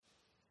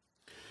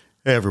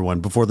Hey everyone,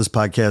 before this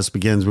podcast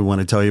begins, we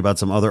want to tell you about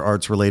some other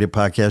arts-related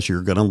podcasts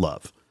you're going to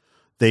love.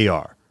 They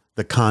are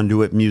the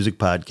Conduit Music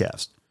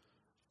Podcast,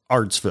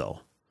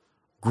 Artsville,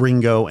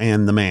 Gringo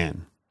and the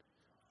Man,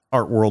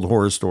 Art World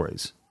Horror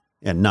Stories,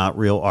 and Not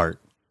Real Art.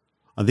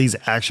 On these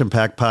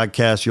action-packed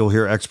podcasts, you'll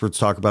hear experts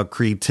talk about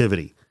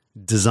creativity,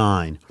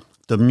 design,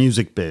 the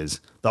music biz,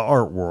 the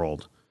art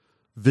world,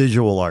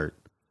 visual art,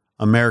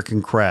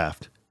 American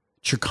craft,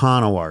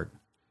 Chicano art,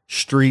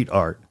 street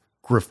art,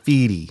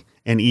 graffiti,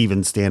 and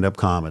even stand-up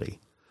comedy.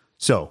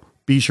 So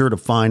be sure to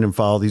find and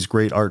follow these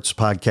great arts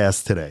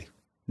podcasts today.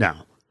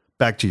 Now,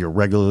 back to your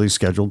regularly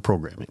scheduled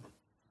programming.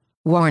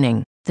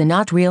 Warning: the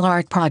Not Real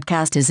Art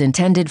podcast is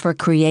intended for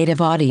creative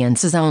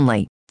audiences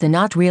only. The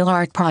Not Real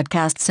Art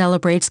podcast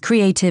celebrates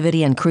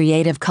creativity and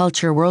creative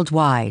culture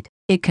worldwide.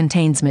 It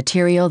contains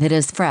material that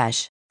is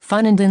fresh,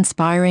 fun, and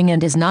inspiring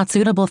and is not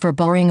suitable for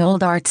boring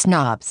old art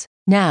snobs.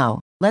 Now,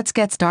 let's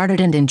get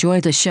started and enjoy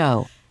the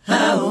show.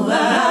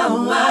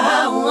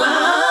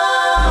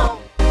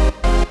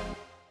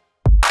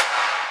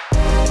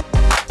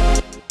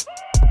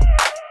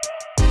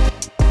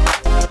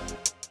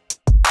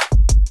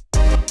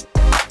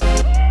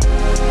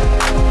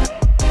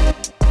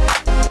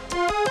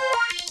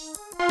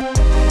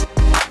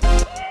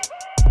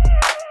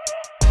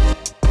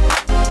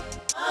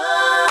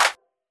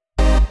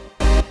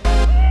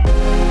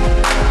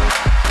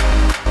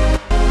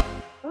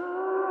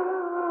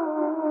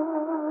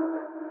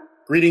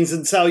 Greetings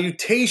and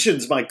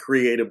salutations, my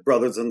creative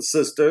brothers and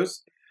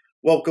sisters.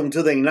 Welcome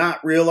to the Not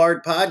Real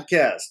Art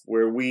Podcast,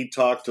 where we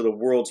talk to the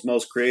world's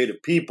most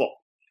creative people.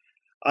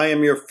 I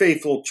am your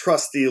faithful,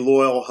 trusty,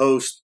 loyal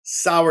host,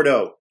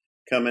 Sourdough,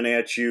 coming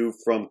at you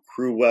from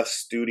Crew West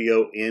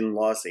Studio in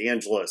Los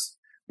Angeles.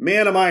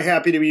 Man, am I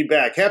happy to be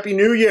back. Happy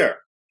New Year.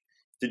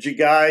 Did you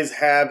guys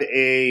have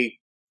a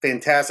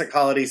fantastic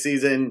holiday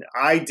season?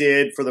 I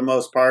did, for the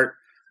most part.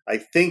 I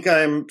think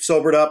I'm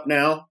sobered up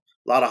now.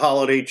 A lot of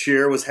holiday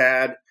cheer was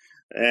had,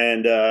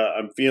 and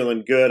I'm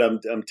feeling good.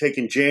 I'm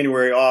taking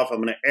January off.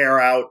 I'm going to air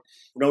out.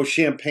 No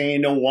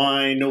champagne, no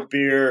wine, no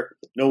beer,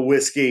 no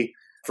whiskey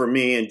for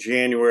me in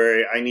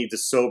January. I need to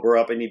sober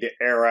up. I need to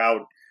air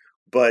out.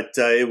 But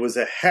it was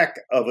a heck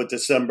of a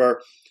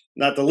December,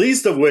 not the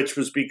least of which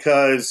was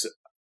because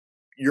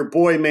your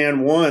boy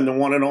Man One, the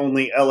one and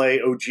only LA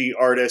OG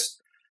artist,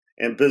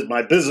 and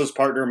my business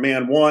partner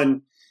Man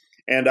One,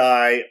 and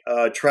I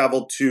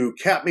traveled to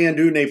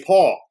Kathmandu,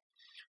 Nepal,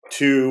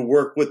 to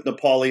work with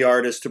Nepali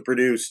artists to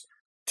produce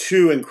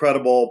two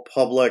incredible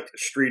public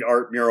street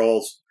art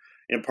murals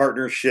in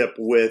partnership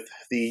with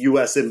the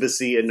U.S.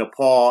 Embassy in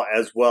Nepal,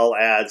 as well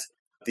as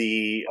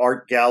the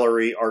art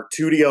gallery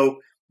Artudio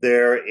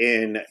there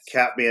in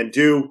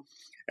Kathmandu.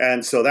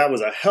 And so that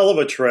was a hell of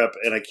a trip,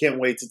 and I can't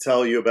wait to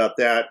tell you about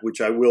that,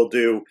 which I will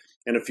do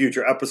in a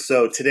future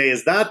episode. Today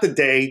is not the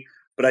day,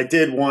 but I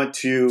did want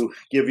to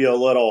give you a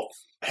little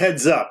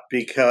heads up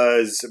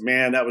because,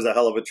 man, that was a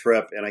hell of a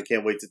trip, and I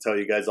can't wait to tell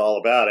you guys all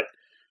about it.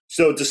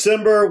 So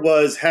December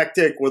was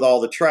hectic with all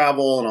the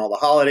travel and all the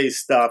holiday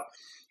stuff,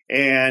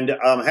 and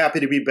I'm happy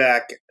to be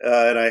back,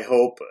 and I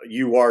hope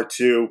you are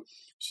too.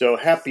 So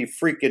happy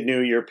freaking New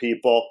Year,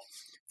 people.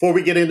 Before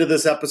we get into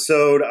this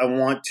episode, I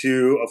want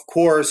to, of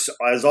course,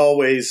 as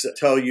always,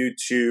 tell you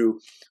to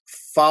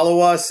follow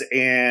us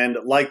and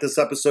like this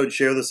episode,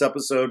 share this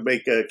episode,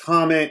 make a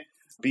comment.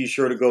 Be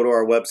sure to go to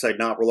our website,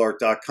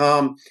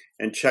 notrealart.com,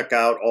 and check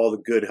out all the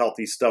good,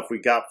 healthy stuff we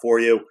got for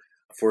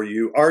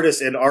you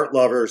artists and art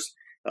lovers.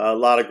 A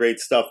lot of great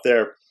stuff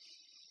there.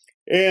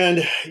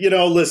 And,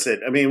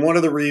 listen, one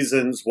of the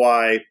reasons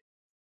why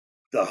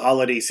the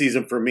holiday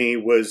season for me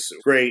was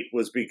great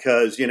was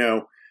because,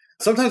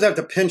 sometimes I have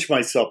to pinch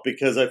myself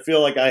because I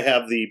feel like I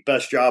have the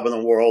best job in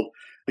the world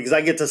because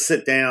I get to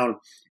sit down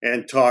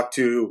and talk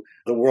to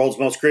the world's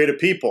most creative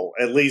people,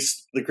 at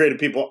least the creative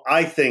people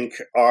I think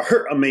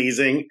are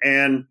amazing.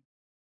 And,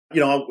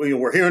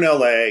 we're here in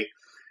LA,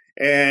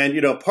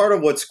 and, part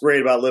of what's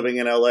great about living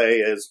in LA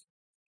is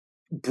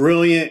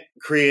brilliant,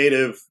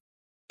 creative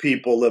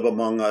people live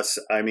among us.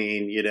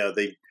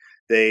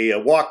 They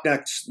walk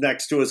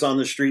next to us on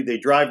the street. They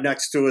drive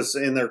next to us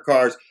in their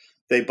cars.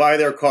 They buy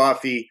their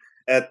coffee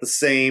at the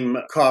same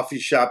coffee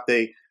shop.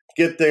 They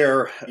get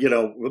their,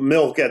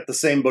 milk at the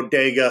same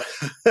bodega.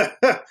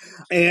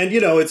 And,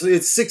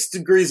 it's 6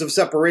 degrees of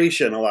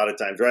separation a lot of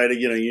times, right?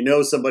 You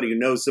know somebody who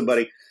knows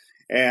somebody.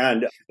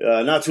 And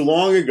not too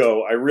long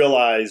ago, I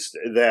realized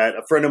that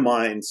a friend of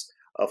mine's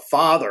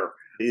father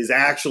is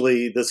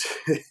actually this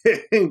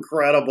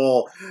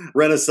incredible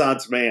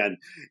Renaissance man.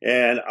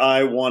 And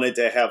I wanted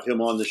to have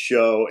him on the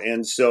show.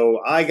 And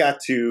so I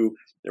got to,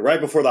 right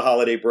before the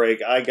holiday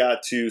break, I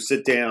got to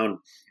sit down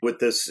with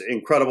this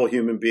incredible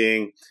human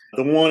being,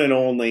 the one and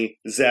only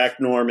Zach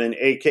Norman,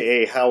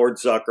 a.k.a. Howard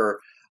Zucker,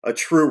 a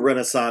true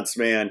Renaissance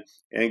man,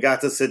 and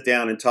got to sit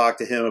down and talk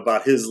to him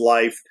about his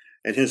life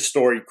and his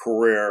storied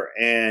career.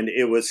 And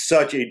it was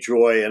such a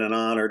joy and an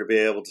honor to be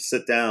able to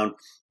sit down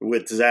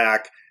with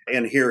Zach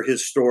and hear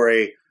his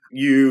story.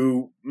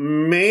 You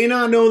may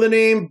not know the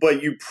name,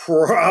 but you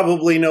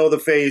probably know the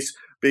face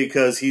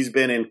because he's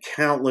been in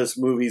countless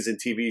movies and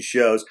TV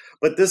shows.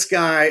 But this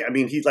guy, I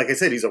mean, like I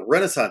said, he's a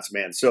Renaissance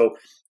man. So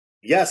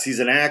yes, he's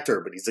an actor,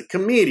 but he's a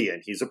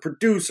comedian. He's a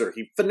producer.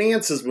 He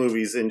finances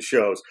movies and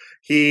shows.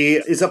 He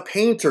is a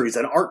painter. He's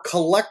an art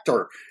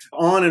collector.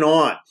 On and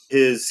on.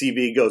 His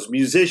CV goes.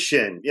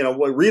 Musician,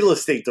 real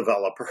estate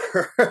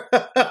developer.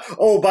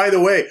 Oh, by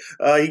the way,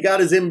 he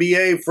got his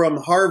MBA from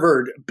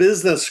Harvard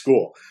Business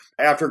School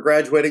after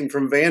graduating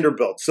from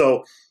Vanderbilt.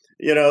 So,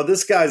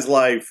 this guy's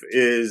life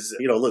is,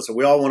 listen,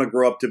 we all want to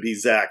grow up to be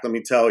Zach, let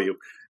me tell you.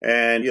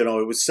 And,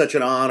 it was such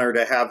an honor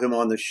to have him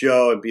on the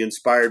show and be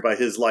inspired by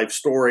his life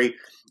story.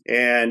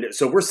 And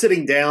so we're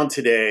sitting down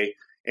today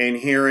and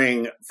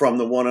hearing from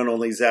the one and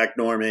only Zach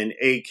Norman,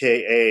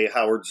 a.k.a.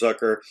 Howard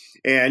Zucker.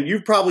 And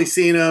you've probably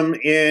seen him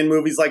in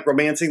movies like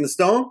Romancing the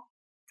Stone.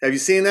 Have you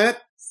seen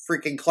that?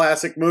 Freaking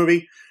classic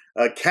movie.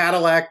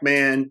 Cadillac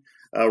Man,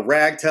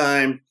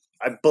 Ragtime.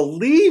 I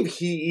believe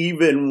he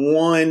even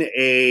won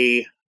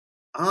an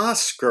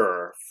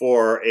Oscar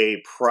for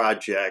a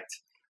project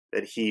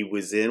that he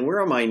was in.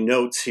 Where are my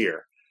notes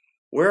here?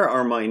 Where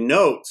are my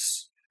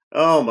notes?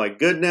 Oh, my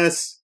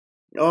goodness.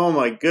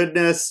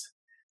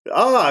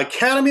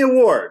 Academy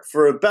Award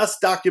for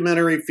Best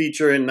Documentary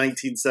Feature in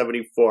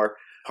 1974,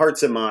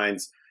 Hearts and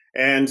Minds.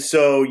 And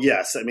so,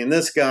 yes, I mean,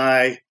 this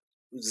guy,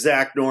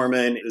 Zach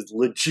Norman, is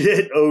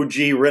legit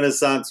OG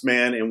Renaissance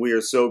man, and we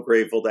are so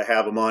grateful to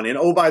have him on. And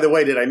oh, by the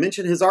way, did I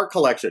mention his art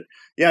collection?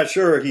 Yeah,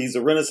 sure, he's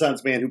a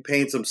Renaissance man who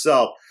paints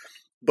himself.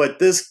 But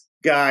this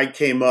guy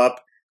came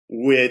up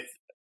with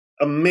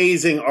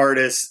amazing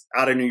artists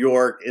out of New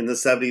York in the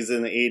 70s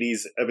and the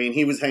 80s. I mean,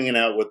 he was hanging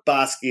out with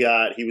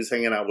Basquiat. He was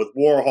hanging out with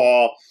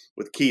Warhol,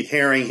 with Keith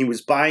Haring. He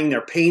was buying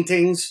their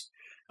paintings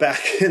back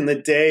in the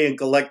day and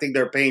collecting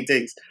their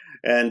paintings.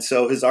 And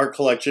so his art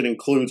collection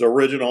includes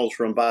originals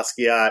from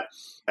Basquiat.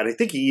 And I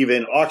think he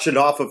even auctioned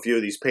off a few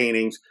of these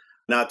paintings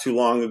not too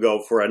long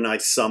ago for a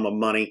nice sum of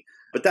money.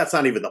 But that's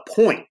not even the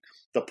point.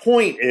 The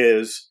point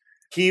is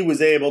he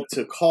was able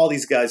to call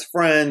these guys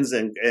friends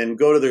and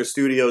go to their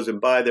studios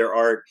and buy their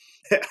art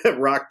at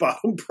rock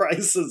bottom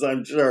prices,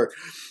 I'm sure.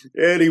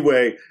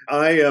 Anyway,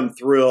 I am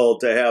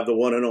thrilled to have the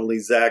one and only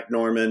Zach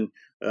Norman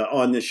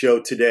on the show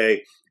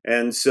today.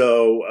 And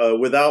so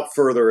without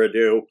further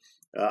ado,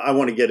 I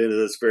want to get into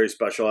this very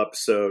special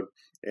episode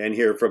and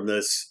hear from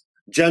this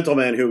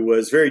gentleman who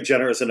was very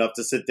generous enough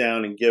to sit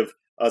down and give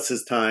us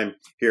his time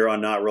here on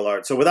Not Real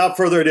Art. So without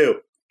further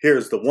ado,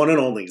 here's the one and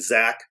only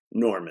Zach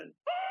Norman.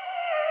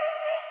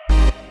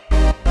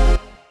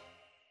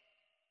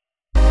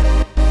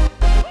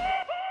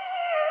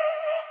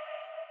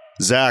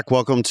 Zach,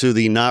 welcome to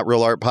the Not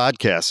Real Art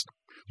podcast.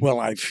 Well,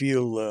 I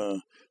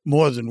feel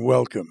more than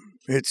welcome.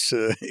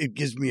 It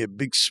gives me a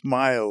big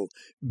smile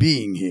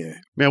being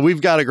here. Man,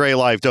 we've got a great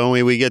life, don't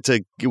we? We get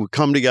to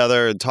come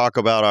together and talk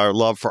about our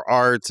love for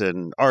art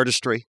and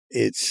artistry.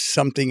 It's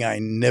something I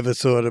never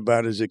thought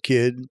about as a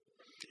kid.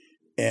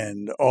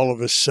 And all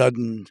of a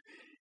sudden,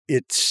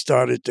 it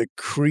started to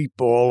creep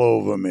all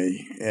over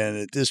me. And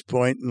at this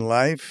point in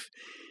life,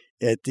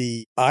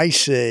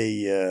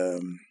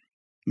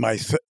 my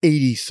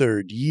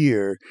 83rd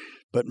year,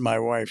 but my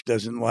wife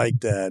doesn't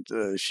like that.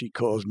 She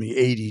calls me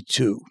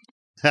 82.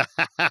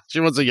 She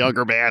wants a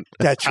younger man.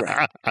 That's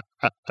right.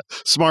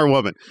 Smart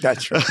woman.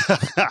 That's right.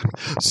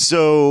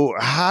 So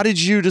how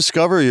did you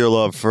discover your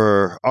love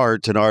for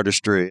art and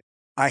artistry?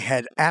 I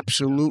had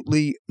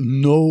absolutely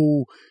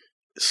no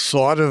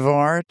thought of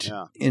art.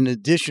 Yeah. In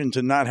addition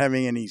to not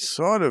having any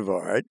thought of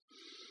art,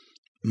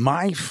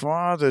 my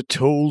father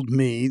told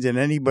me that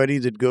anybody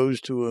that goes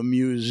to a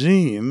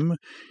museum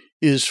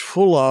is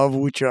full of,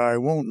 which I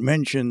won't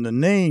mention the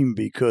name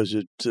because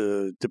it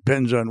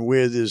depends on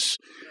where this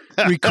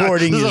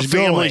recording this is a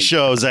family going.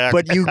 show, Zach.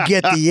 But you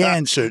get the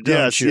answer,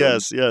 don't you?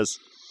 Yes.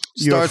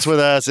 Starts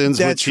with S, ends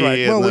with T. That's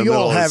right. Well, we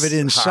all have it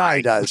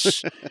inside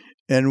us,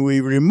 and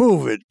we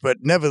remove it. But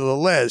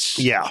nevertheless,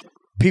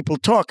 people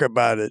talk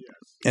about it.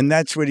 And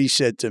that's what he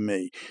said to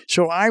me.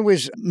 So I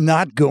was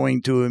not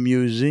going to a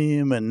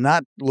museum and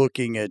not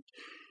looking at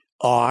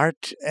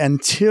art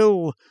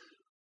until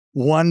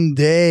one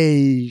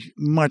day,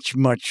 much,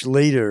 much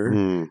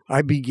later,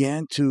 I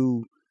began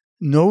to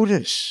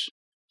notice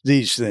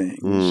these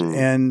things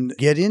and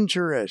get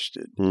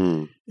interested.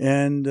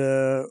 And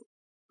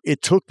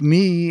it took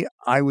me,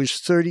 I was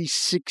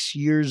 36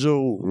 years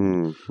old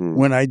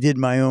when I did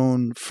my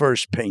own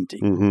first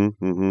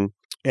painting.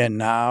 And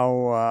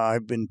now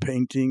I've been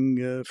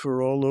painting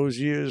for all those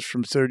years,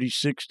 from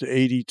 36 to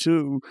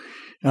 82.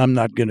 I'm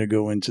not going to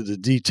go into the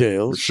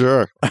details.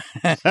 Sure.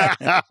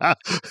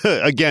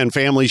 Again,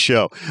 family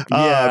show.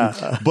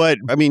 Yeah. But,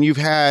 I mean, you've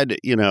had,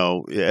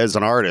 as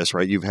an artist,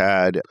 right, you've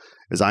had,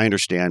 as I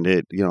understand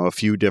it, a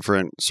few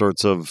different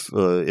sorts of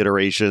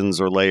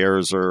iterations or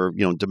layers or,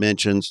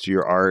 dimensions to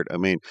your art. I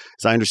mean,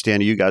 as I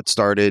understand it, you got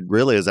started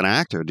really as an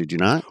actor, did you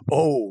not?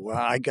 Oh,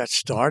 I got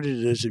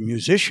started as a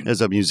musician.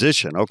 As a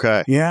musician,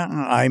 okay. Yeah,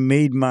 I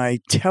made my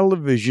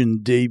television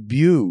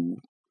debut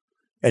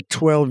at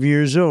 12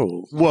 years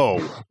old.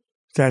 Whoa.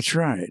 That's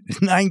right.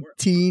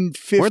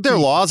 1950. Weren't there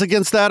laws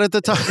against that at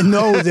the time?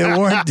 No, there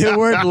weren't. There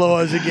weren't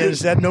laws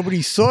against that.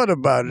 Nobody thought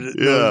about it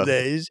in those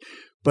days.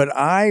 But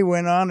I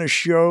went on a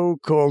show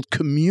called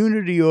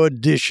Community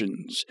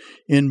Auditions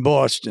in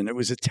Boston. It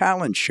was a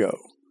talent show.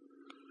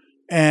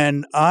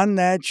 And on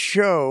that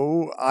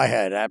show, I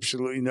had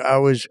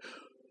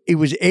it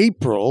was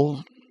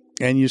April,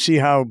 and you see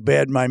how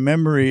bad my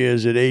memory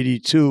is at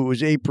 82. It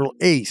was April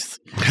 8th,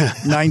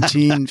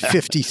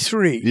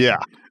 1953. Yeah.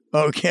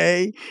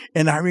 Okay?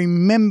 And I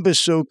remember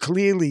so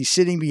clearly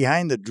sitting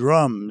behind the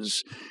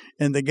drums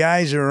and the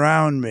guys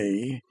around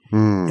me,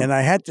 and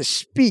I had to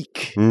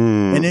speak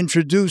and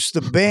introduce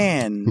the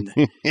band.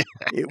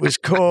 It was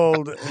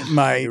called,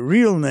 my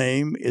real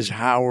name is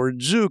Howard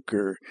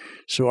Zucker.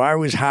 So I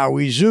was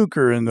Howie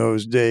Zucker in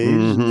those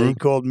days. They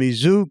called me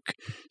Zook.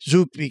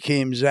 Zook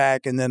became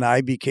Zach, and then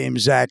I became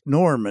Zach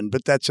Norman,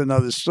 but that's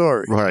another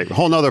story. Right.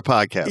 Whole nother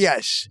podcast.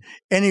 Yes.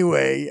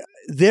 Anyway,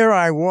 there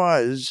I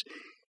was,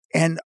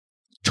 and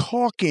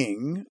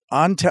talking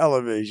on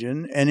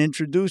television and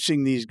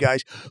introducing these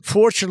guys.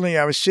 Fortunately,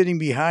 I was sitting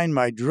behind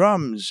my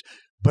drums,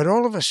 but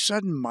all of a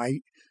sudden my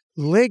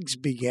legs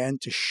began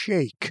to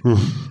shake.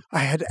 I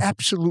had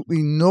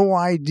absolutely no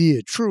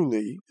idea,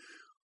 truly,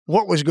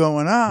 what was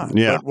going on.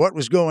 Yeah. But what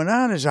was going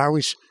on is I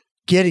was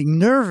getting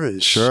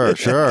nervous. Sure,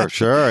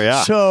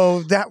 yeah.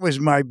 So that was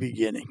my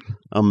beginning.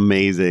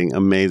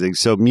 Amazing.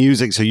 So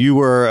music, so you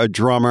were a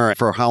drummer.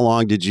 For how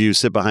long did you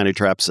sit behind a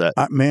trap set?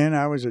 Man,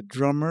 I was a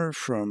drummer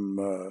from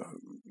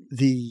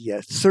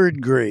the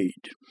third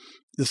grade.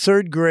 The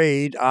third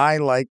grade, I,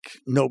 like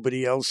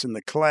nobody else in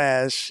the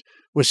class,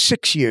 was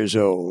 6 years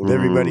old.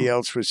 Everybody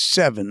else was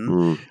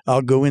 7.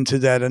 I'll go into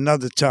that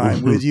another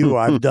time with you.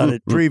 I've done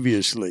it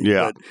previously.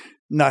 But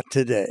not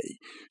today.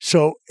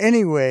 So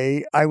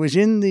anyway, I was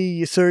in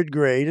the third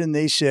grade and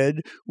they said,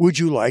 would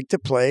you like to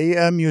play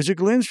a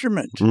musical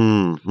instrument?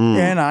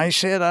 And I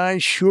said, I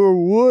sure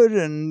would.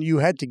 And you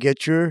had to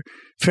get your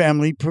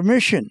family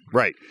permission.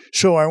 Right.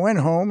 So I went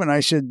home and I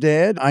said,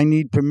 Dad, I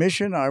need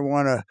permission. I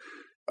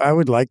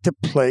would like to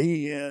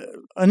play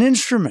an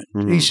instrument.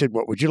 He said,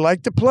 what would you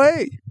like to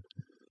play?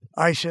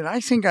 I said, I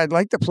think I'd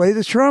like to play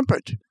the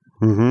trumpet.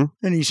 And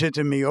he said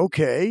to me,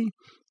 okay,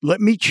 let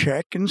me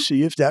check and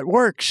see if that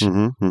works.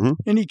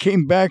 And he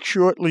came back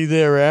shortly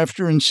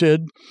thereafter and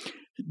said,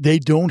 they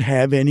don't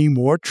have any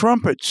more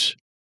trumpets.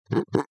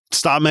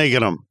 Stop making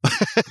them.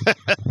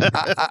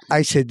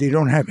 I said, they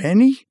don't have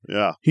any?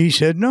 Yeah. He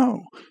said,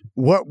 no.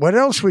 What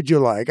else would you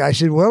like? I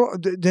said, well,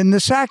 then the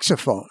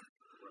saxophone.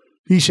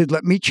 He said,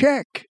 let me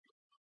check.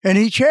 And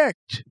he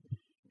checked.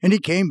 And he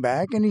came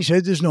back and he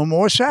said, there's no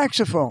more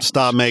saxophones.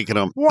 Stop making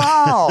them.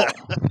 Wow.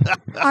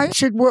 I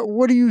said,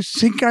 what do you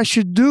think I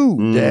should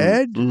do,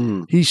 Dad?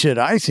 He said,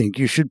 I think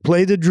you should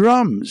play the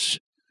drums.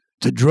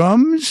 The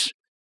drums?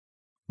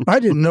 I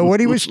didn't know what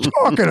he was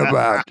talking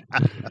about.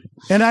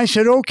 And I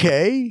said,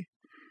 okay.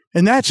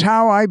 And that's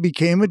how I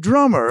became a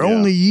drummer.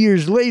 Only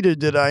years later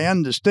did I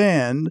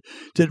understand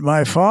that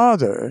my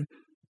father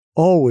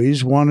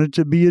always wanted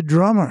to be a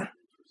drummer.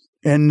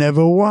 And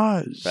never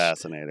was.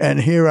 Fascinating. And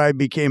here I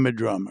became a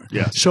drummer.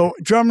 Yes. So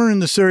drummer in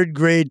the third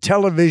grade,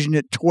 television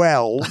at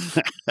 12,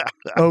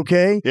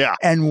 okay? Yeah.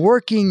 And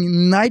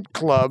working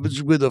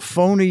nightclubs with a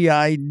phony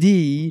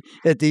ID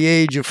at the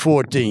age of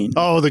 14.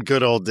 Oh, the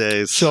good old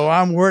days. So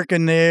I'm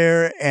working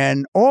there,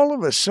 and all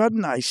of a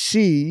sudden I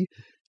see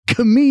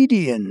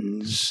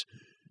comedians,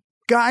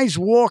 guys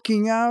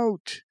walking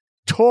out,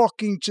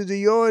 talking to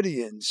the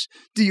audience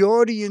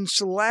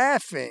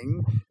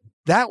laughing.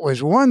 That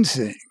was one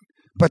thing.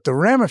 But the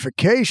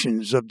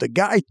ramifications of the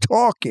guy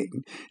talking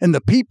and the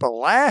people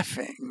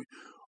laughing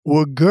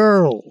were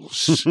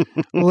girls,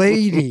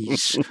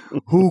 ladies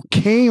who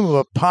came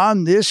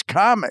upon this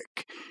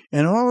comic.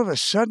 And all of a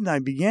sudden I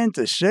began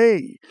to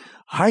say,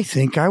 I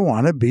think I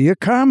want to be a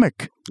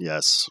comic.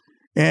 Yes.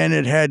 And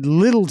it had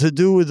little to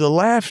do with the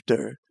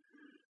laughter,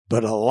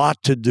 but a lot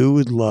to do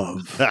with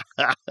love.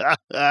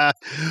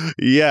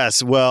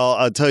 Yes. Well,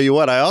 I'll tell you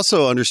what, I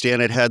also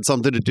understand it had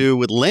something to do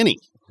with Lenny.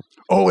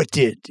 Oh, it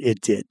did. It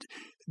did.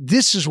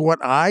 This is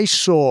what I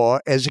saw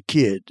as a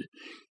kid.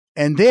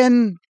 And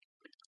then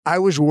I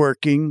was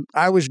working,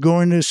 I was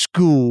going to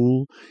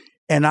school,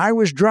 and I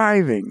was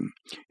driving.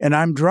 And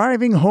I'm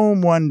driving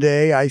home one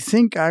day. I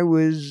think I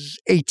was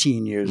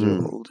 18 years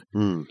old.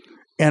 And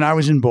I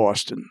was in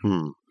Boston.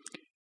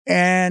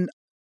 And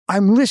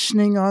I'm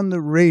listening on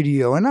the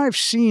radio, and I've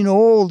seen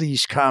all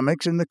these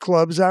comics in the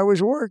clubs I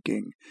was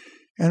working.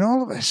 And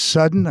all of a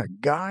sudden, a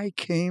guy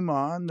came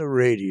on the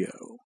radio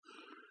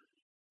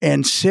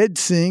and said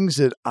things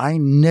that I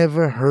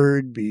never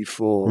heard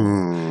before.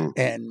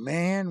 And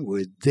man,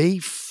 were they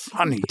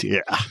funny.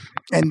 Yeah.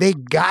 And they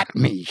got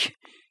me.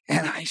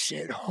 And I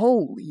said,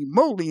 holy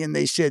moly. And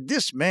they said,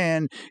 this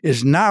man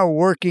is now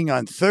working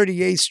on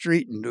 38th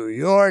Street in New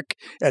York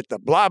at the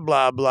blah,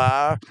 blah,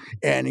 blah.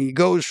 And he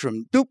goes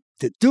from doop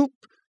to doop.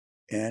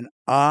 And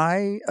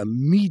I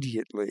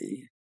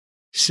immediately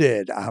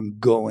said, I'm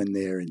going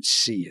there and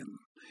see him.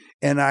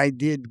 And I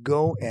did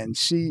go and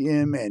see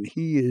him, and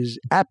he is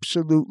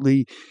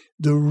absolutely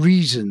the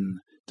reason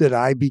that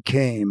I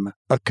became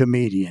a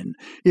comedian.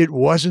 It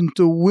wasn't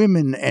the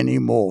women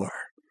anymore.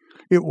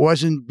 It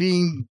wasn't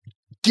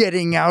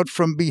getting out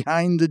from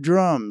behind the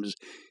drums.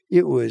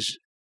 It was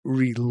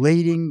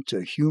relating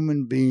to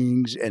human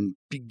beings and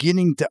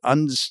beginning to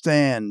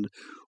understand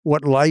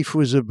what life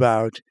was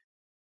about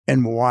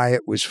and why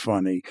it was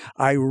funny.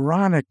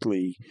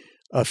 Ironically,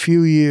 a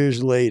few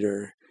years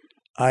later,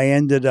 I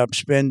ended up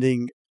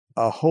spending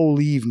a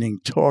whole evening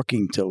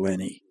talking to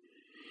Lenny.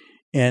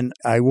 And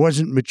I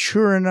wasn't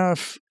mature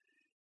enough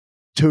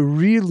to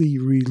really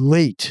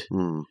relate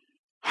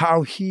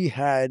how he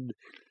had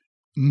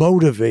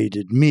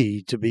motivated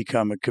me to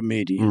become a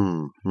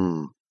comedian.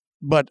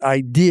 But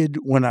I did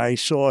when I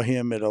saw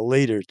him at a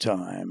later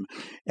time.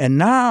 And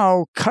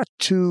now, cut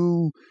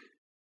to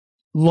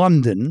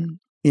London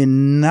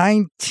in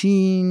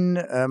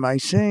am I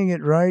saying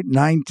it right?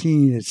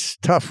 19, it's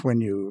tough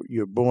when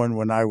you're born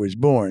when I was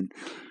born.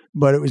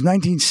 But it was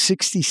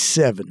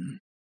 1967.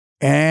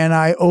 And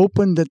I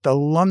opened at the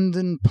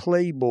London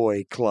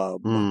Playboy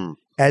Club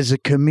as a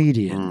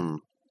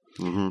comedian.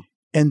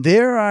 And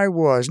there I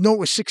was. No, it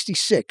was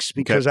 66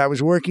 because I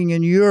was working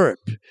in Europe.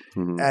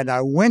 And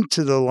I went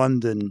to the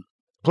London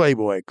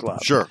Playboy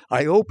Club. Sure.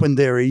 I opened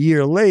there a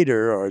year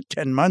later or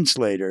 10 months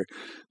later.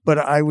 But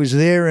I was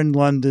there in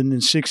London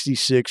in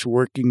 66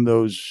 working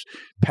those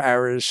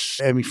France,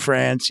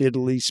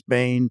 Italy,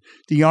 Spain,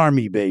 the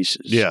army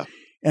bases. Yeah.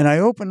 And I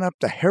opened up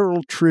the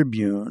Herald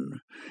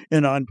Tribune.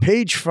 And on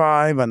page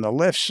 5 on the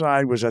left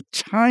side was a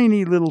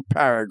tiny little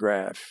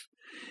paragraph.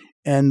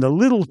 And the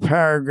little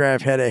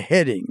paragraph had a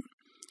heading.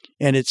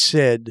 And it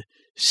said,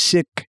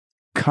 "Sick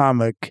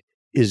comic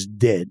is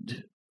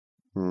dead."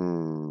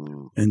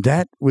 And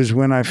that was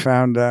when I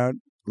found out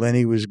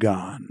Lenny was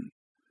gone.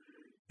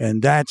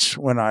 And that's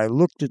when I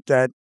looked at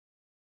that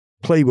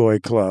Playboy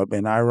Club.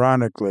 And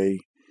ironically,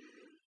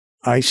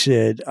 I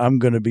said, I'm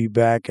going to be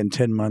back. And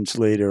 10 months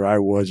later, I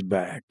was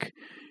back.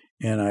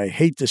 And I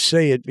hate to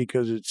say it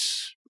because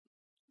it's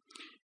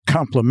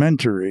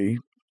complimentary,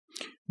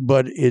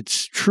 but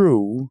it's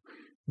true.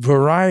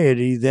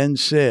 Variety then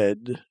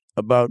said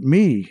about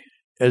me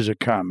as a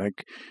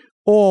comic,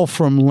 all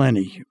from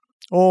Lenny,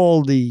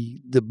 all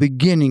the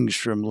beginnings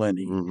from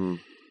Lenny.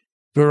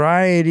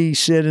 Variety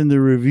said in the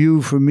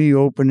review for me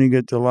opening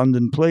at the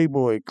London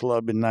Playboy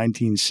Club in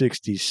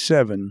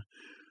 1967,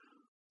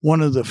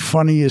 one of the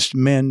funniest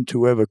men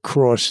to ever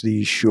cross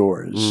these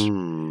shores.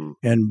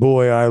 And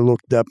boy, I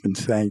looked up and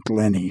thanked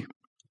Lenny.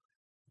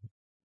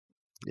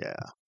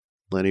 Yeah.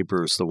 Lenny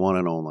Bruce, the one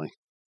and only.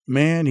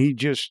 Man, he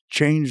just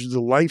changed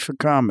the life of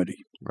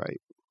comedy.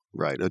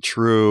 Right. A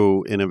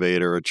true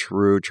innovator, a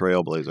true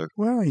trailblazer.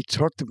 Well, he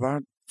talked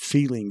about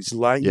feelings,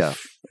 life.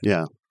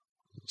 Yeah.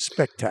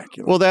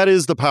 Spectacular. Well, that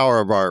is the power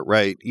of art,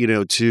 right?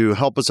 To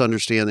help us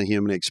understand the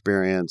human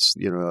experience,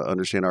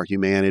 understand our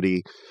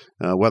humanity,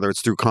 whether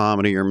it's through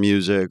comedy or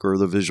music or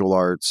the visual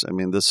arts. I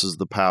mean, this is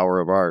the power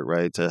of art,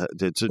 right? To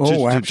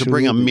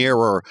bring a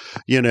mirror,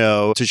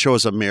 to show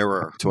us a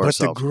mirror to ourselves.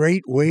 But the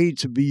great way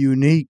to be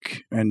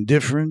unique and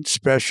different,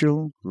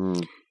 special,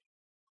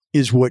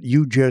 is what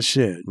you just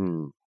said.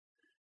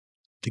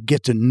 To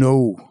get to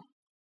know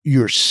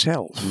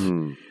yourself.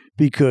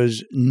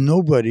 Because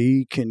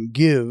nobody can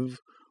give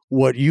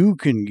what you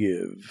can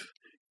give.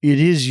 It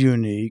is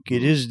unique.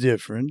 It is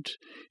different.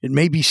 It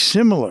may be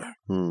similar,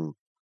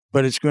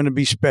 but it's going to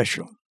be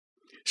special.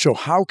 So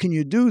how can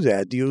you do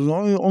that? There's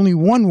only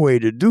one way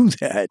to do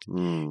that,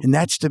 and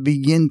that's to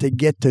begin to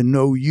get to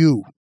know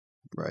you.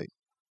 Right.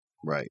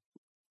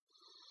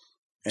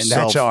 And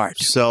that's art.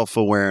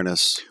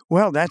 Self-awareness.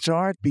 Well, that's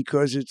art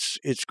because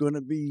it's going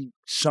to be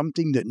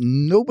something that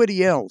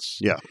nobody else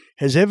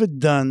has ever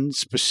done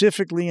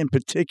specifically and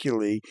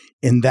particularly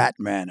in that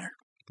manner.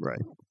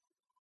 Right.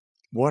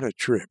 What a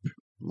trip.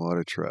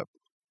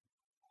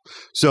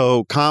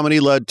 So comedy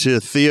led to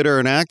theater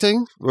and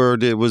acting? Or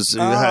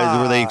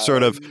were they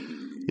sort of,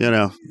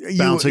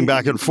 bouncing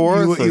back and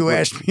forth? You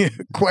asked me a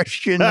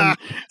question and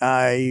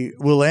I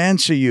will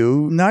answer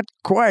you. Not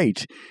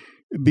quite,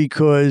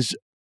 because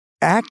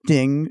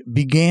acting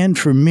began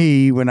for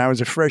me when I was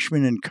a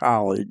freshman in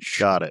college.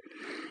 Got it.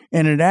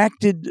 And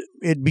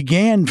it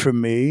began for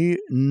me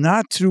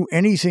not through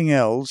anything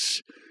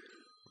else.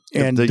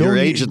 And your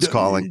agent's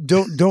calling.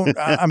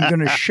 I'm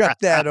going to shut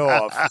that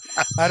off.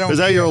 I don't. Is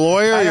that your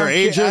lawyer, your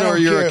agent, or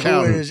your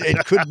accountant?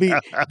 It could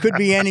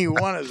be any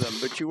one of them,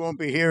 but you won't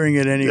be hearing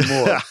it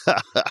anymore.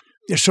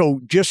 So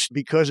just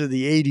because of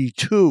the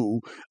 82,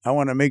 I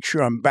want to make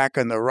sure I'm back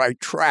on the right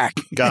track.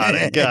 Got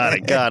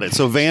it.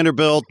 So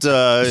Vanderbilt,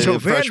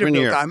 freshman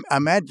year.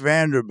 I'm at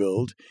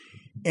Vanderbilt,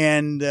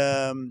 and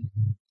I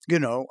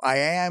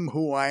am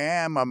who I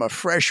am. I'm a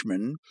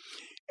freshman,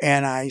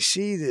 and I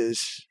see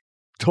this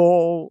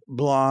tall,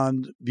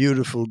 blonde,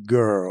 beautiful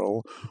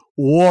girl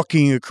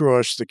walking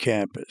across the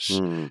campus.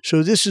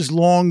 So this is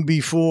long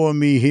before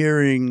me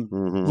hearing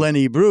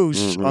Lenny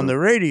Bruce on the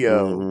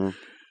radio.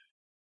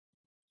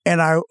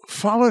 And I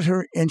followed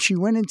her, and she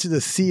went into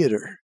the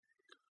theater.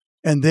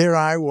 And there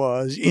I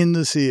was in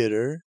the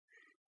theater,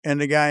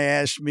 and the guy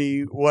asked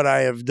me what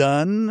I have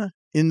done.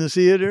 in the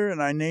theater,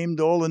 and I named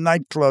all the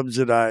nightclubs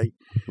that I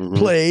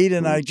played,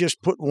 and I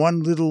just put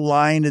one little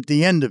line at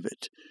the end of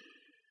it.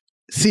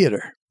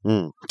 Theater.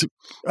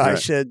 I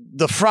said,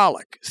 the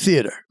Frolic,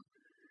 theater.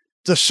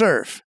 The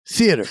Surf,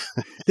 theater.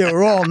 They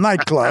were all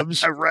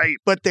nightclubs, right?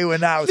 But they were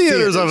now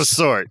theaters of a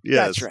sort.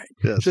 Yes. That's right.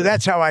 Yes, so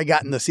that's how I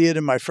got in the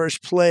theater. My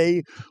first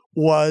play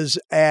was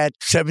at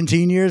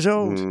 17 years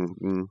old.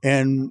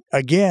 And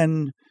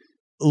again,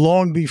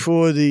 long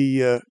before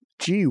the,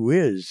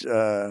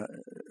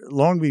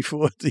 long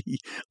before the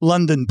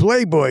London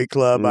Playboy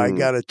Club, I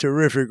got a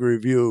terrific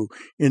review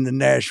in the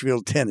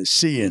Nashville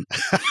Tennessean.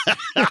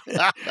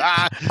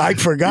 I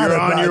forgot You're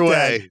about on your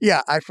that. way.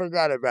 Yeah, I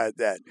forgot about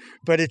that.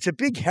 But it's a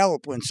big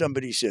help when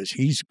somebody says,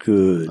 he's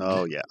good.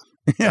 Oh, yeah.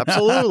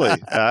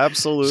 Absolutely.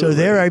 Absolutely. So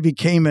there I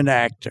became an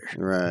actor.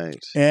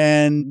 Right.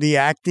 And the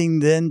acting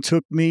then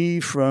took me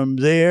from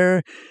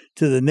there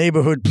to the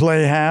Neighborhood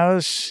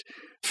Playhouse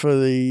for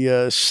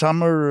the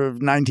summer of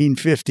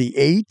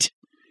 1958,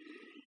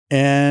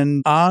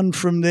 and on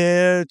from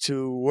there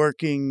to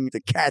working the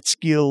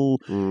Catskill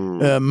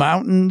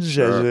Mountains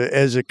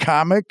as a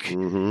comic.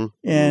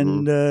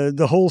 And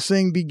the whole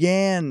thing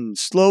began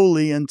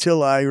slowly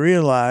until I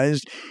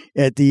realized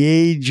at the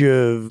age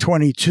of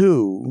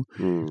 22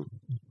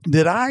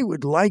 that I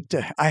would like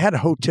to. I had a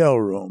hotel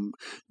room.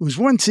 There was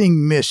one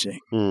thing missing.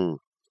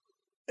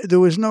 There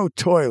was no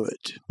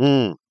toilet.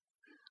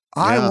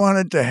 I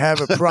wanted to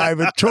have a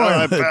private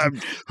toilet.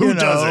 Who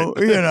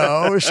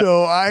doesn't?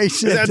 So I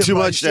said Is that to too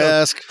myself, much to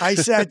ask? I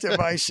said to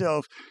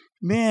myself,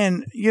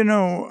 man,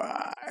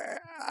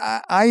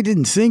 I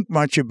didn't think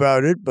much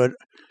about it, but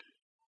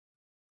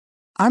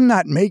I'm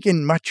not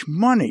making much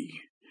money.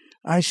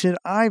 I said,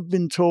 I've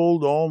been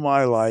told all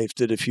my life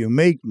that if you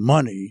make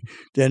money,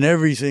 then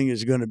everything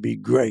is going to be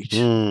great.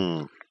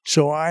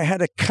 So I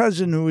had a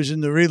cousin who was in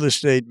the real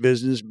estate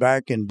business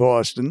back in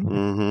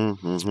Boston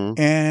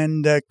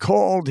and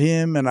called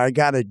him, and I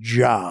got a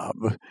job.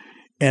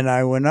 And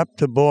I went up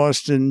to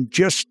Boston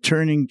just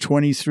turning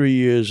 23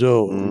 years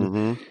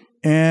old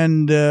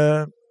and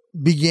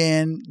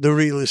began the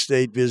real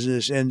estate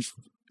business. And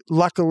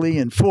luckily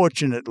and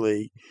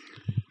fortunately,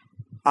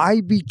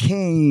 I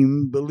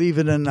became, believe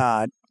it or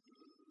not,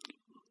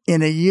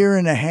 in a year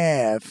and a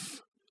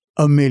half,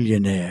 a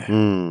millionaire.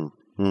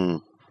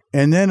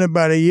 And then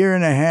about a year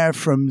and a half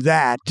from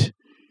that,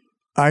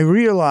 I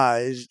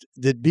realized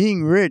that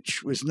being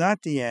rich was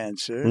not the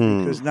answer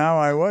because now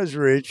I was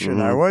rich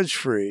and I was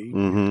free.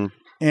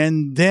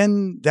 And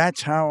then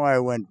that's how I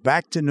went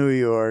back to New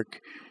York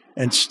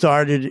and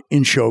started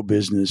in show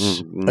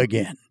business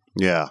again.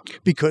 Yeah.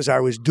 Because I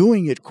was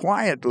doing it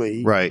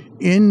quietly right.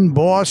 in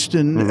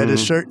Boston at a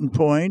certain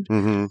point.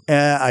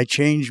 I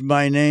changed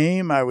my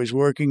name. I was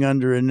working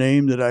under a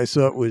name that I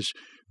thought was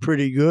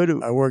pretty good.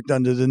 I worked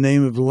under the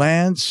name of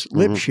Lance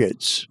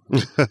Lipschitz.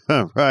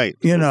 Right.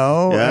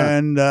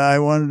 And I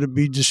wanted to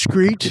be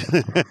discreet.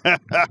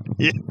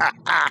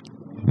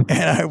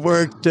 And I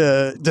worked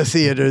the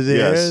theater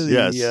there,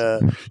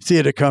 the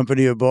Theater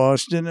Company of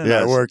Boston, and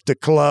I worked the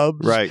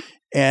clubs. Right.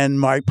 And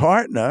my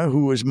partner,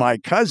 who was my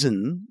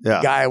cousin, the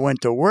guy I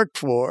went to work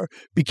for,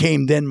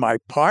 became then my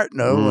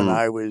partner when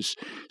I was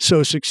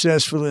so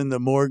successful in the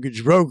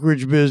mortgage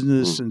brokerage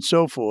business and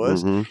so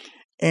forth.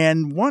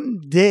 And one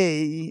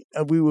day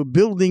we were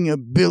building a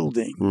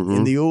building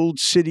in the old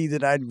city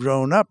that I'd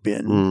grown up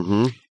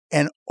in.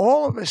 And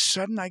all of a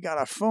sudden I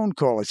got a phone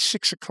call at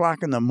 6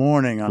 o'clock in the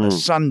morning on a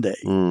Sunday.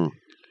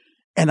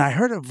 And I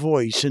heard a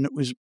voice, and it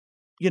was,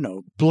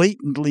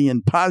 blatantly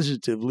and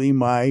positively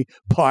my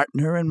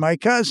partner and my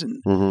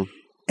cousin.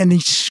 And he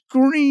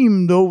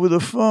screamed over the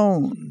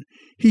phone.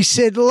 He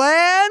said,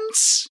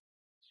 "Lance,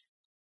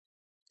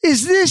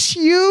 is this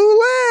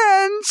you,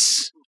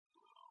 Lance?"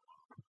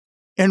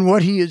 And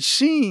what he had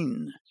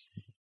seen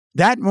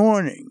that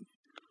morning,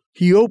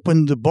 he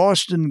opened the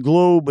Boston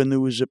Globe, and there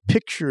was a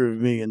picture of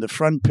me in the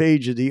front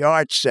page of the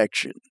art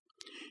section.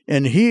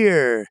 And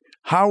here,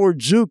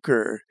 Howard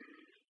Zucker,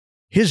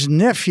 his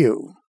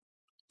nephew,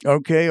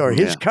 or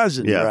his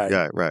cousin,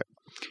 right,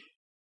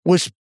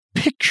 was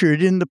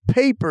pictured in the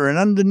paper, and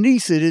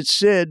underneath it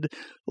said,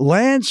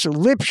 "Lance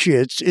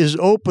Lipschitz is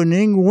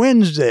opening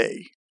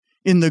Wednesday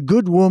in The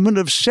Good Woman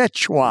of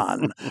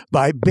Szechuan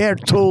by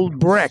Bertolt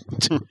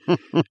Brecht."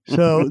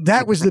 So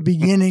that was the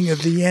beginning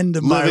of the end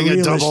of my living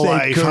real a double estate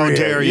life. career. How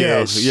dare you?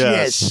 Yes.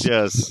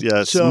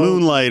 So,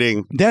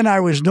 moonlighting. Then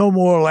I was no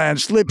more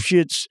Lance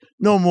Lipschitz,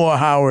 no more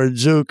Howard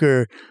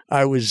Zucker.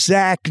 I was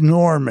Zach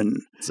Norman.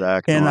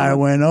 And I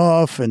went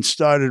off and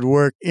started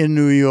work in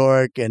New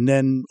York, and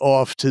then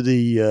off to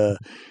the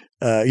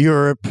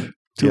Europe,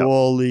 to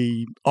all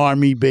the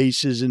army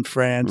bases in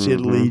France,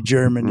 Italy,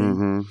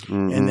 Germany.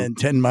 And then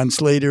 10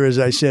 months later, as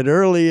I said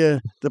earlier,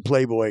 the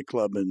Playboy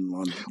Club in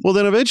London. Well,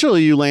 then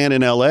eventually you land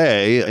in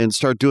L.A. and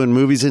start doing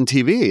movies and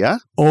TV, yeah?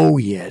 Oh,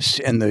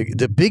 yes. And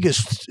the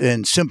biggest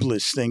and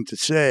simplest thing to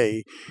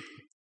say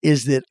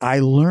is that I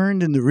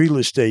learned in the real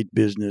estate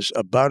business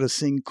about a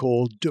thing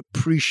called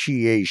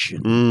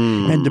depreciation.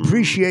 And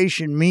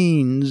depreciation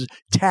means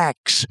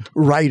tax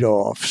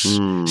write-offs,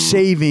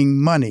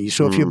 saving money.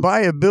 So if you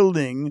buy a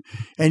building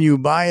and you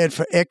buy it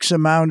for X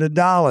amount of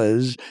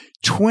dollars,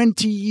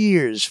 20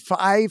 years,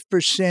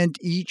 5%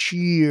 each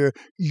year,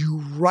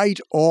 you write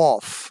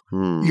off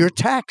your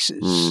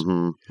taxes.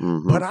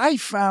 But I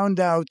found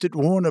out that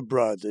Warner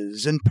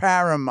Brothers and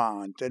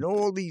Paramount and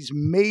all these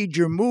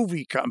major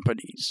movie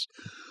companies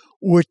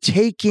were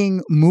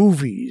taking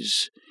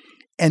movies,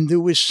 and there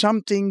was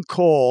something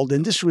called,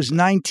 and this was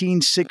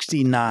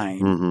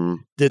 1969,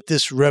 that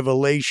this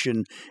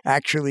revelation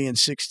actually in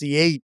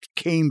 68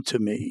 came to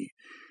me.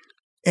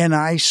 And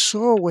I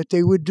saw what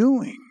they were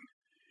doing.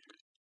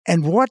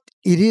 And what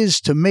it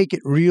is, to make it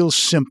real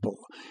simple,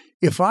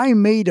 if I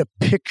made a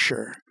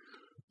picture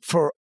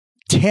for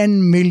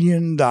 $10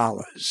 million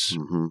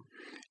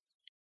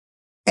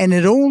and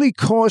it only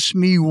cost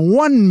me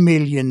 $1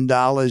 million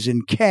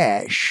in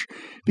cash,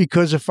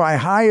 because if I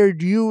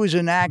hired you as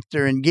an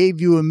actor and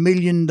gave you $1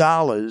 million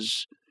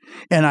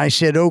and I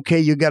said, okay,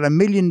 you got $1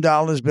 million,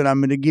 but I'm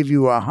going to give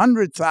you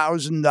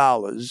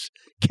 $100,000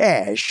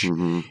 cash,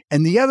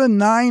 and the other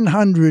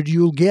 900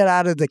 you'll get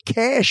out of the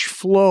cash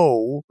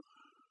flow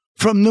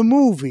from the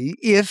movie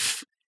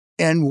if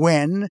and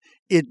when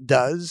it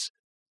does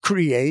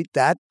create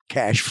that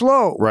cash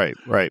flow. Right.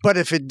 But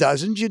if it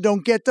doesn't, you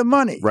don't get the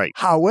money. Right.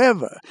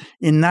 However,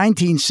 in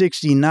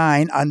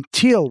 1969,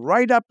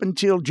 right up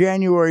until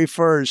January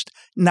 1st,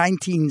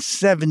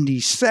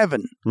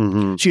 1977,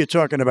 so you're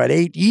talking about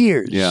 8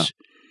 years. Yeah.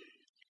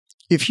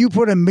 If you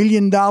put $1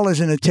 million in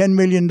a $10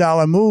 million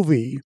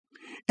movie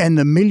and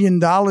the $1 million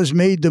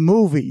made the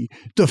movie,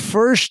 the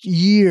first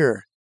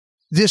year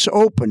this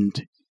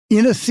opened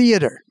in a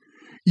theater,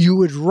 you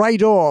would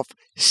write off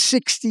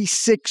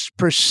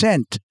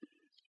 66%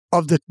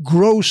 of the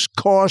gross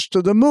cost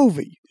of the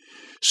movie.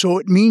 So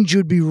it means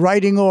you'd be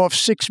writing off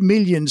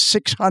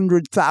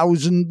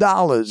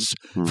 $6,600,000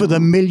 for the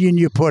 $1 million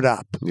you put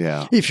up.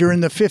 Yeah. If you're in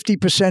the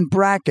 50%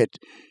 bracket,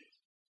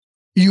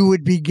 you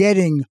would be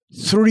getting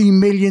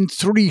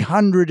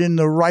 $3,300,000 in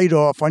the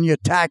write-off on your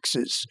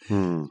taxes.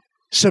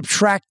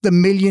 Subtract the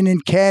 $1 million in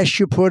cash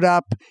you put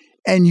up,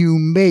 and you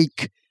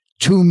make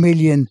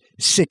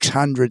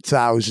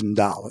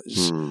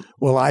 $2,600,000.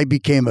 Well, I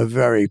became a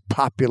very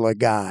popular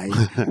guy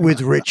with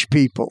rich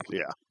people.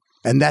 Yeah.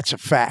 And that's a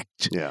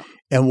fact. Yeah.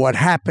 And what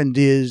happened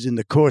is, in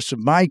the course of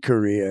my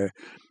career,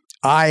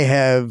 I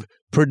have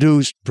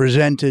produced,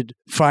 presented,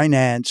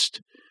 financed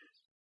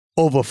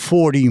over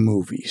 40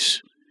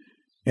 movies.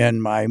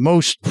 And my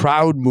most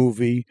proud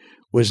movie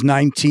was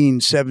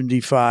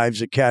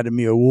 1975's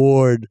Academy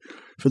Award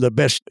for the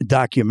best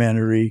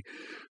documentary,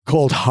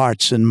 called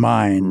Hearts and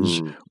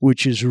Minds,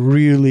 which is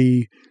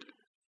really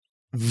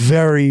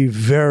very,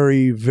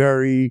 very,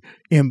 very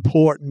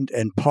important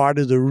and part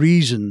of the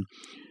reason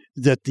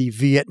that the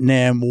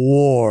Vietnam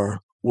War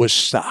was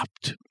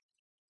stopped.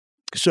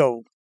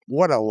 So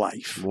what a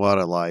life. What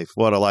a life.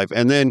 What a life.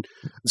 And then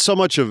so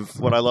much of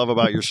what I love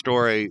about your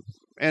story,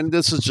 and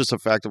this is just a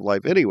fact of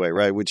life anyway,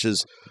 right? Which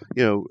is,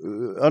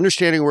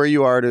 understanding where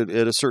you are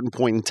at a certain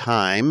point in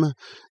time,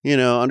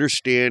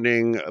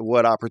 understanding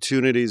what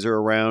opportunities are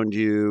around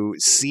you,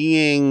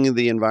 seeing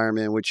the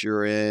environment in which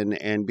you're in,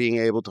 and being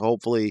able to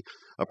hopefully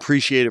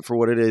appreciate it for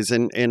what it is,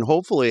 and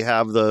hopefully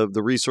have the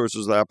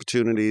resources, the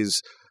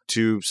opportunities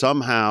to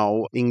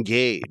somehow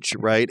engage,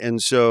 right?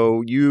 And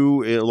so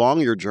you, along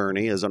your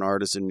journey as an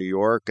artist in New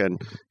York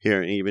and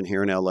even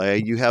here in LA,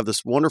 you have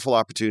this wonderful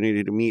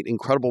opportunity to meet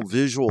incredible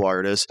visual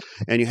artists,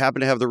 and you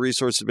happen to have the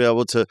resources to be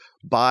able to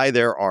buy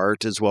their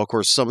art as well. Of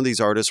course, some of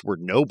these artists were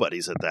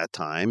nobodies at that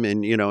time,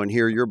 and and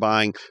here you're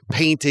buying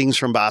paintings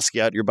from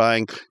Basquiat, you're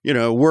buying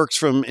works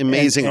from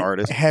amazing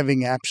artists,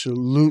 having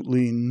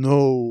absolutely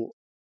no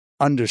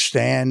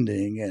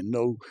understanding and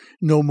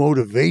no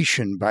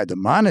motivation by the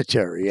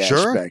monetary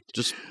aspect.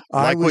 Just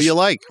what you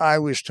like. I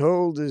was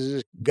told there's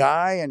this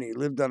guy, and he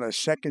lived on a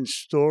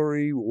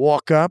second-story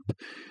walk-up,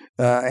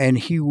 and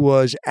he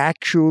was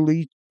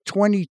actually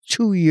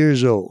 22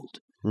 years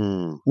old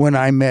when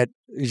I met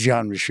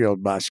Jean-Michel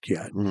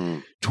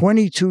Basquiat.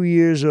 22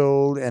 years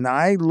old, and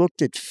I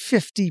looked at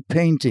 50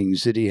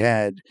 paintings that he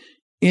had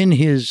in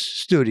his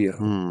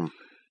studio.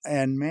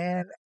 And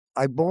man,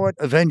 I bought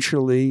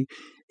eventually...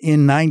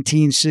 In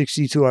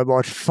 1962, I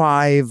bought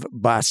 5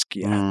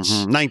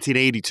 Basquiats.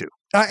 1982.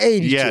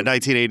 82. Yeah,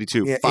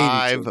 1982. Yeah,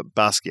 5 82.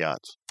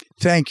 Basquiats.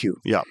 Thank you.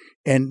 Yeah.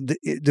 And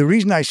the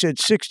reason I said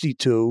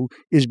 62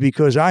 is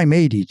because I'm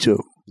 82.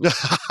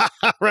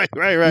 Right.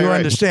 You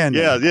understand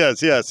that?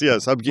 Yes.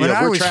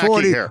 We're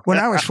tracking here. When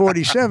I was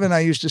 47, I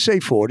used to say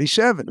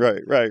 47.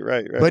 Right.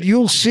 But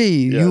you'll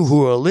see, you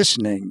who are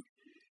listening,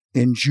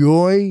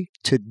 enjoy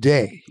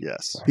today.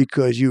 Yes.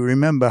 Because you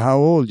remember how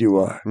old you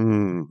are.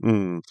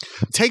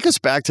 Take us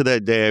back to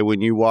that day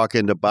when you walk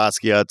into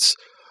Basquiat's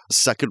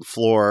second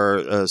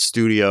floor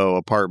studio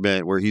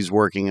apartment where he's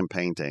working and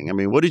painting. I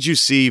mean, what did you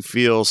see,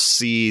 feel,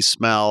 see,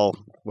 smell?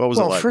 What was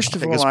it like? Well, first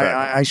of all,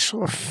 I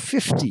saw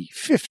 50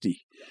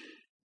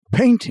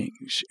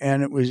 paintings,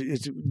 and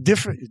it's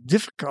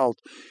difficult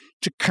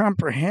to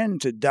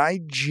comprehend, to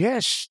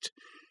digest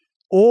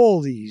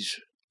all these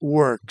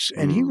works.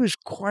 And he was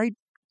quite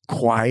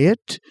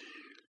quiet,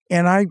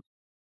 and I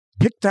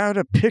picked out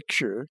a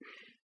picture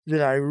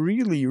that I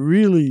really,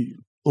 really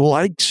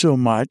liked so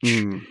much,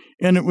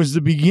 and it was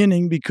the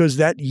beginning, because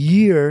that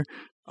year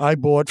I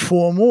bought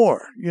 4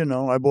 more.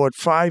 I bought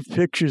 5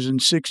 pictures in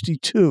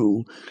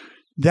 1962.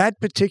 That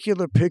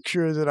particular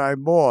picture that I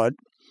bought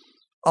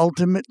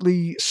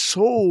ultimately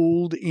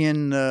sold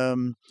in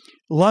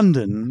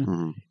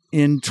London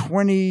in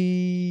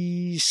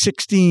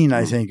 2016,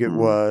 I think it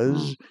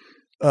was,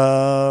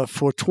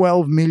 for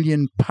 £12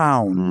 million.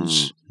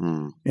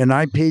 And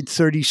I paid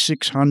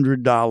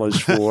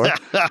 $3,600 for it.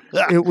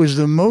 It was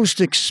the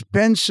most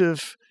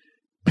expensive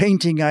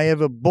painting I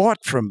ever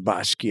bought from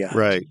Basquiat.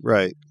 Right.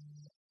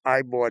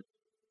 I bought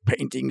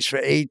paintings for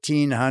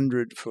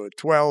 $1,800, for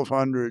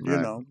 $1,200, you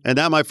know. And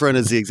that, my friend,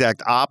 is the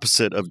exact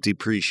opposite of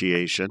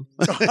depreciation.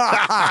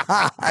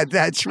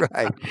 That's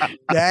right.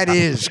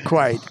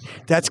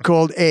 That's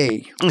called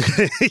A.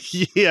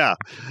 Yeah.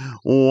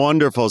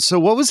 Wonderful. So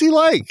what was he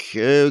like?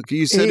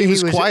 You said he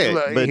was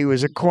quiet. But he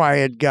was a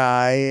quiet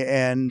guy,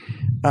 and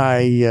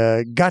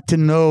I got to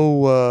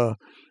know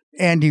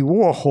Andy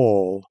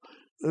Warhol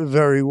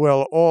very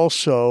well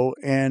also,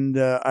 and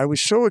I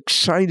was so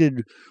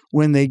excited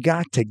when they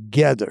got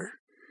together,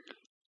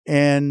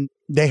 and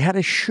they had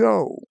a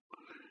show.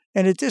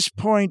 And at this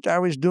point, I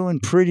was doing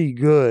pretty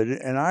good,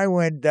 and I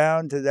went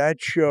down to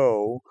that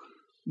show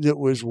that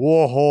was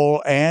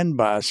Warhol and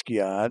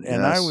Basquiat,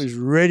 and I was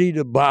ready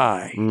to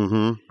buy.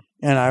 And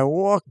I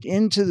walked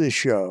into the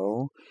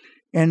show,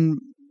 and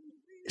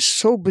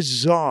so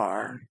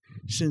bizarre,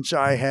 since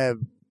I have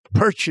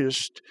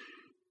purchased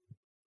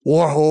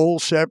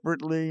Warhol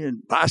separately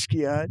and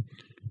Basquiat,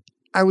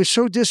 I was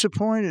so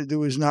disappointed there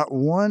was not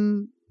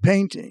one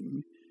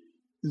painting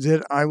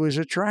that I was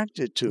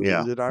attracted to,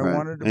 that I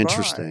wanted to buy.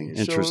 Interesting.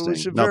 So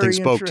nothing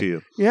spoke to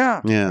you.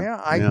 Yeah.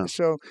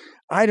 So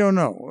I don't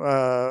know.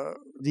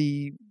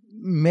 The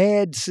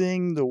mad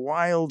thing, the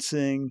wild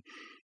thing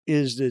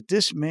is that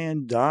this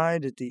man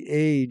died at the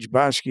age,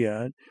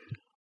 Basquiat,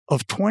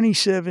 of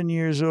 27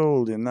 years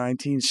old in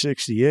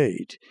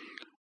 1968.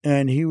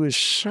 And he was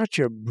such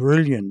a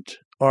brilliant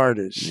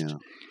artist. Yeah.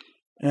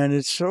 And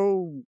it's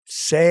so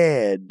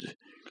sad,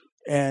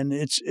 and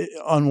it's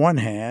on one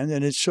hand,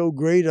 and it's so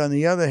great on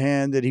the other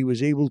hand that he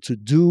was able to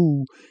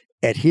do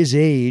at his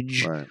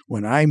age.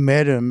 When I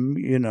met him,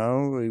 he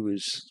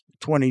was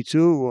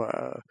 22.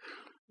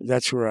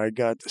 That's where I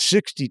got the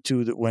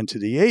 62 that went to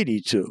the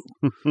 82.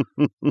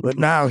 But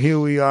now here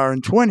we are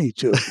in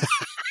 22.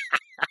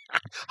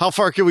 How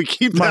far can we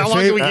keep that? How long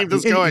can we keep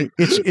this going?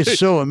 It's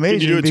so amazing.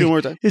 Can you do it 2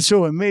 more times? It's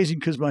so amazing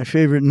because my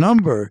favorite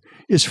number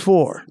is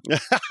 4.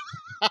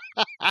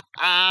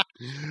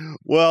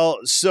 Well,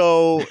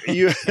 so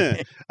you,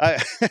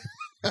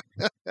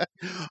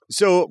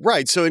 so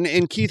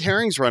and Keith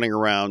Haring's running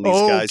around these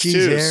guys Keith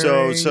too.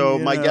 Haring, so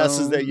my guess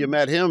is that you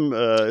met him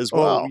as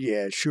well. Oh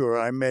yeah, sure.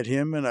 I met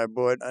him, and I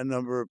bought a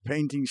number of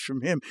paintings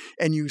from him.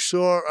 And you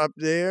saw up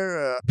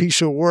there a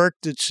piece of work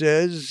that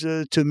says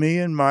 "To me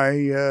and my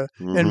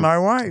and my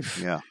wife."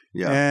 Yeah.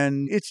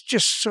 And it's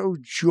just so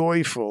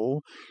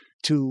joyful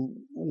to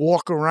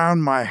walk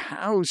around my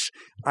house.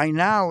 I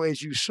now,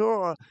 as you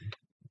saw,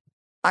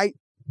 I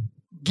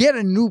get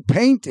a new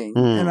painting,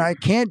 and I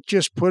can't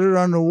just put it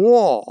on the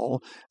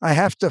wall. I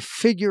have to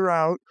figure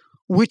out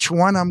which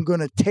one I'm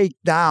going to take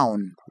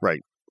down. Right.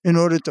 In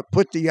order to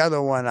put the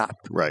other one up.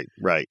 Right.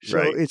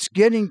 So it's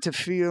getting to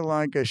feel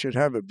like I should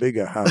have a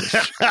bigger house.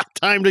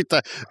 Time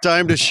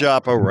to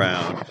shop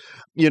around.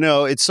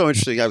 It's so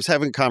interesting. I was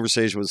having a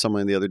conversation with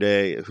someone the other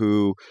day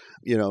who,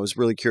 was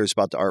really curious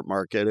about the art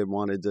market and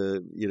wanted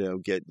to,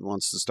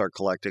 wants to start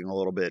collecting a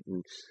little bit.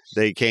 And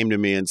they came to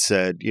me and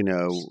said,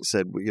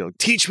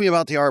 teach me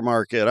about the art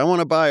market. I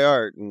want to buy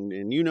art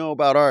and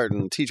about art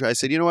and teach me. I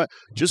said, you know what?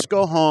 Just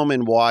go home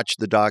and watch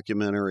the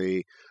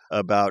documentary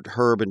about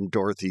Herb and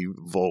Dorothy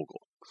Vogel.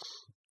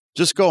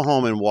 Just go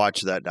home and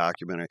watch that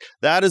documentary.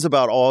 That is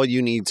about all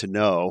you need to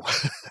know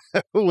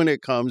when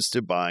it comes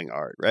to buying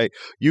art, right?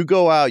 You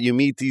go out, you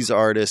meet these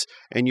artists,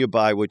 and you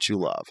buy what you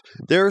love.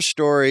 Their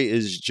story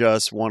is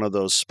just one of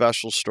those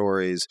special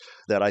stories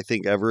that I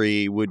think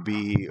every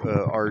would-be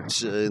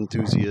art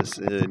enthusiast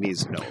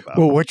needs to know about.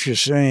 Well, what you're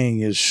saying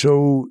is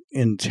so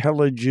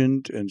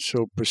intelligent and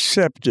so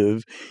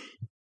perceptive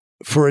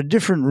for a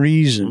different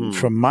reason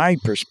from my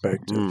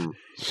perspective.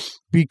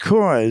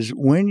 Because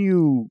when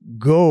you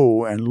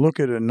go and look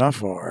at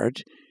enough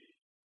art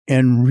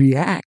and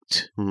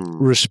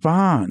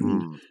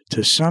respond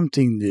to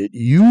something that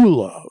you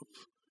love,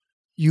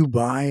 you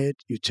buy it,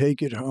 you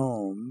take it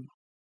home,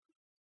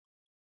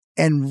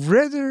 and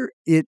whether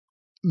it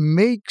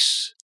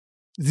makes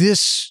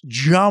this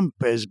jump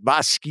as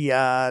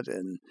Basquiat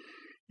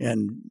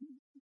and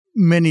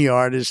many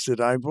artists that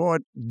I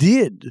bought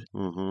did,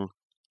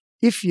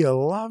 if you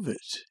love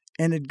it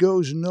and it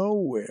goes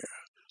nowhere,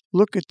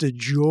 look at the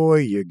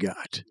joy you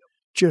got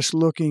just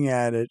looking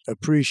at it,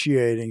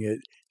 appreciating it,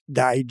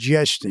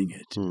 digesting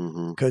it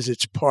because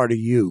it's part of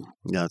you.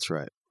 That's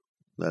right.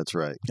 That's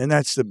right. And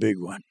that's the big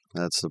one.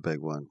 That's the big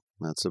one.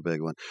 That's the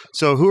big one.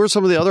 So who are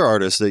some of the other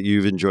artists that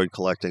you've enjoyed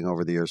collecting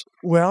over the years?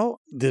 Well,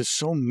 there's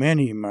so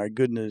many, my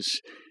goodness.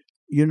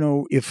 You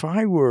know, if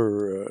I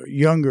were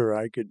younger,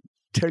 I could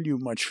tell you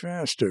much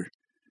faster.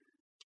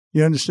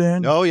 You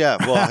understand? Oh, yeah.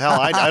 Well,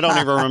 hell, I don't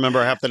even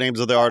remember half the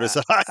names of the artists.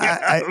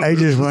 I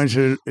just want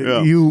to,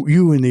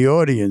 you in the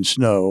audience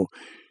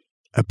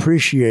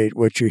appreciate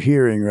what you're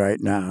hearing right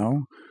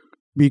now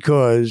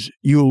because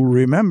you'll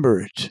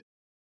remember it.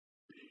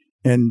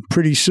 And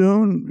pretty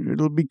soon,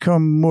 it'll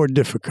become more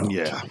difficult.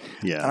 Yeah.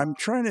 I'm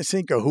trying to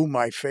think of who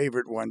my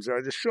favorite ones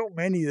are. There's so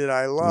many that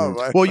I love.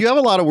 Well, you have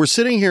a lot of, we're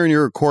sitting here in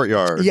your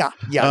courtyard. Yeah.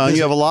 You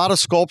have a lot of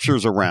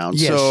sculptures around.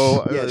 Yes,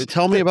 so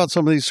tell me about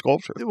some of these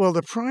sculptures. Well,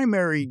 the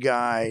primary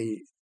guy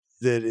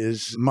that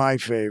is my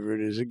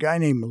favorite is a guy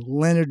named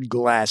Leonard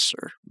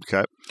Glasser.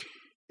 Okay.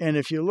 And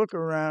if you look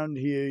around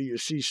here, you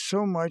see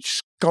so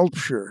much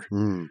sculpture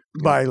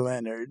by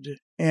Leonard.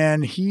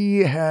 And he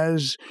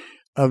has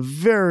a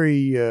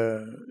very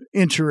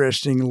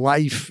interesting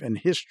life and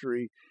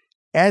history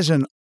as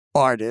an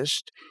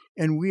artist.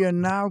 And we are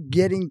now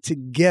getting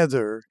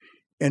together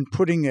and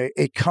putting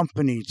a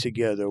company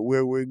together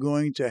where we're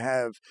going to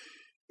have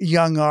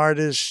young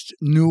artists,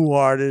 new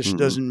artists,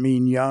 doesn't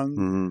mean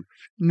young,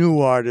 new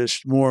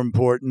artists, more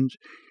important,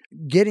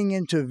 getting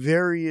into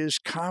various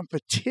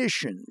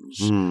competitions.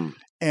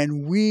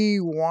 And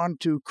we want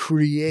to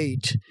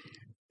create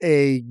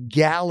a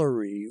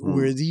gallery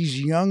where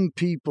these young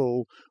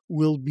people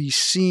will be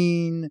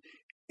seen.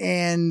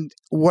 And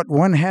what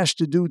one has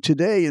to do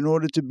today in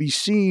order to be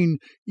seen,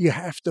 you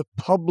have to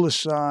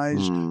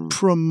publicize,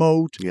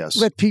 promote,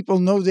 let people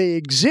know they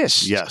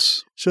exist.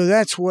 Yes. So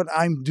that's what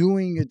I'm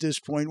doing at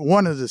this point.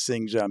 One of the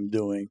things I'm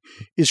doing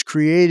is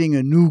creating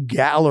a new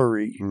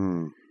gallery.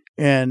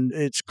 And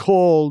it's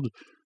called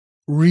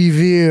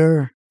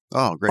Revere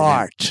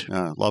Art.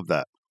 Love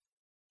that.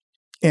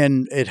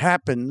 And it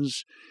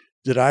happens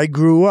that I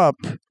grew up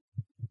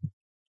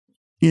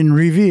in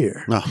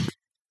Revere,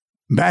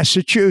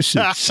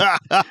 Massachusetts.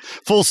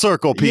 Full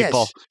circle, people.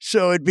 Yes.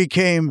 So it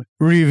became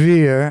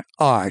Revere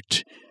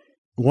Art,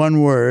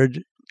 one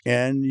word,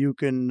 and you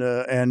can,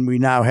 and we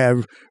now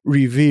have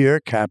Revere,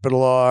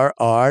 capital R,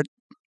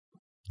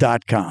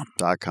 art.com.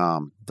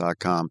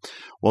 .com.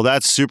 Well,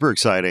 that's super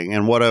exciting,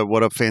 and what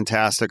a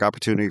fantastic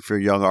opportunity for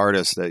young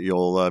artists that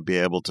you'll be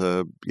able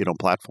to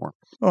platform.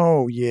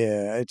 Oh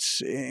yeah,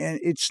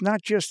 it's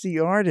not just the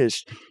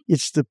artists;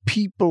 it's the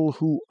people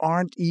who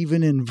aren't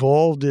even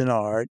involved in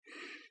art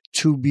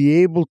to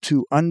be able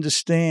to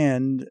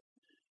understand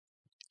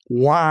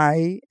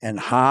why and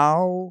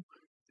how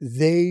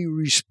they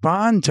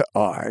respond to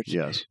art.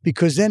 Yes.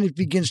 Because then it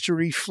begins to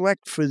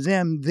reflect for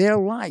them their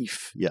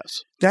life.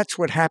 Yes. That's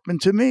what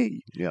happened to me.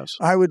 Yes.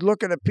 I would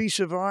look at a piece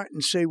of art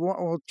and say,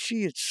 well,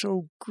 gee, it's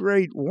so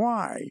great.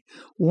 Why?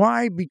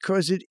 Why?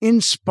 Because it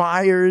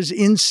inspires,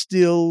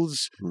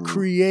 instills,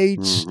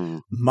 creates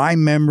my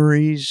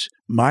memories,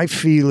 my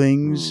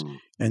feelings,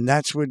 and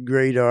that's what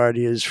great art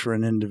is for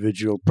an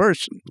individual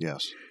person.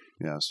 Yes.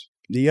 Yes.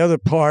 The other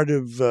part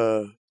of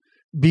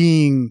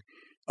being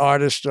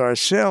artists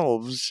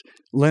ourselves,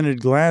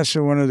 Leonard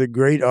Glasser, one of the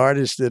great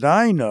artists that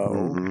I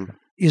know,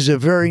 is a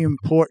very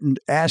important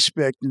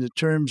aspect in the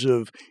terms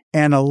of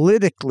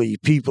analytically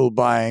people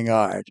buying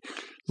art.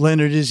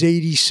 Leonard is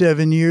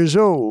 87 years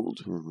old.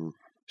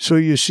 So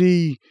you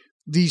see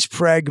these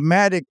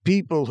pragmatic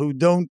people who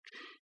don't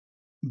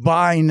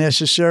buy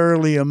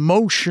necessarily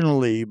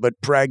emotionally, but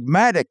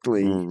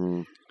pragmatically,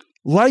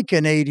 like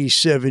an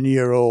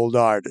 87-year-old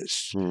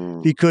artist,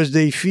 because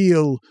they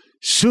feel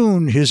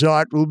soon his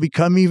art will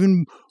become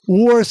even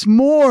worth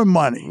more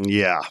money.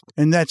 Yeah.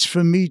 And that's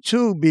for me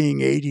too,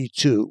 being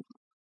 82.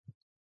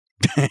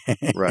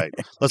 Right.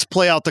 Let's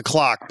play out the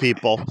clock,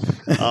 people.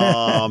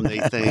 They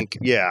think,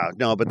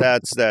 but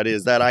that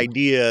is that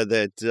idea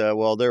that,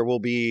 there will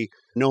be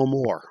no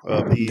more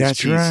of these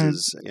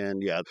pieces. Right.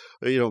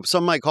 And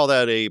some might call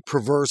that a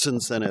perverse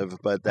incentive,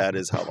 but that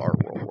is how our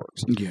world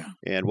works. Yeah.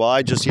 And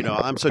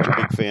I'm such a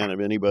big fan of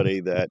anybody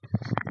that,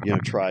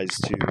 tries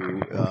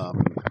to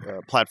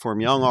platform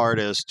young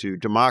artists, to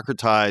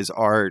democratize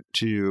art,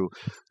 to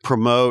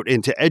promote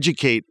and to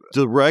educate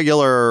the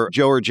regular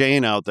Joe or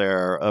Jane out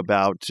there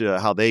about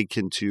how they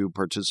can too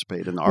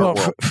participate in the art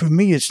world. For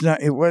me, it's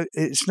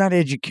not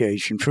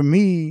education. For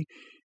me,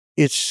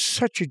 it's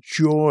such a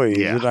joy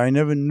that I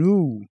never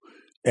knew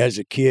as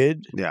a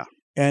kid. Yeah.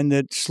 And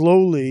that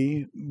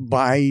slowly,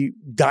 by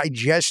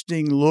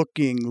digesting,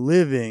 looking,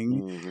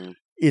 living,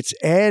 it's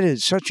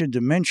added such a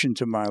dimension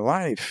to my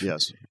life.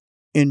 Yes.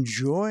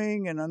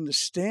 Enjoying and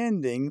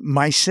understanding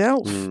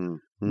myself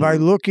by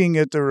looking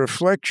at the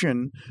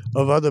reflection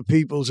of other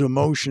people's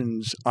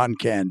emotions on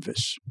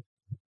canvas.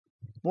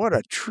 What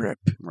a trip.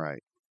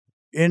 Right.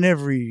 In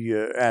every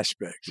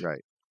aspect.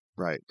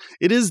 Right.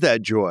 It is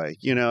that joy,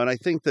 and I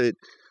think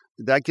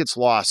that gets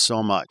lost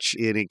so much,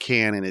 and it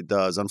can and it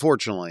does.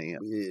 Unfortunately,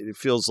 it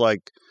feels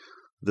like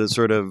the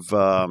sort of,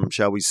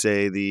 shall we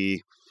say,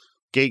 the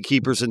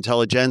gatekeepers,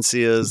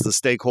 intelligentsias, the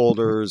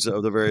stakeholders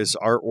of the various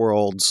art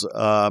worlds,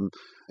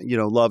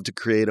 love to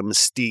create a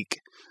mystique,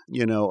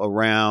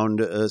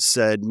 around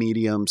said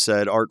medium,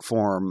 said art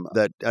form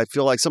that I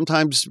feel like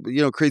sometimes,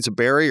 creates a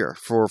barrier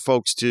for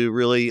folks to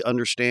really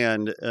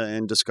understand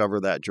and discover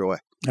that joy.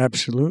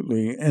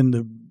 Absolutely. And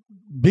the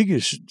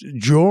biggest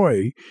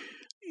joy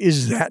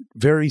is that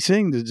very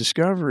thing, the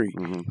discovery.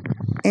 Mm-hmm.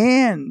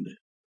 And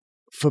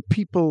for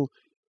people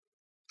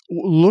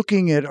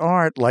looking at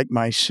art like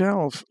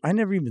myself, I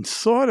never even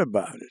thought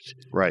about it.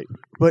 Right.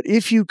 But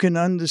if you can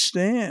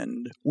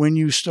understand when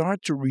you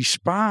start to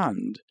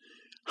respond,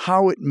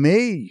 how it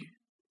may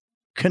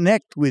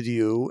connect with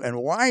you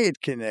and why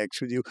it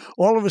connects with you,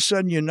 all of a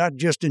sudden you're not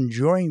just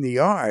enjoying the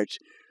art,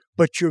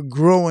 but you're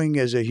growing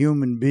as a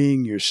human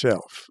being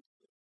yourself.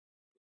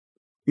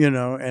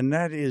 And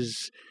that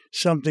is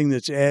something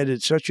that's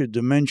added such a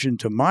dimension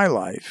to my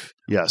life.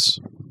 Yes.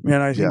 And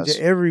I think to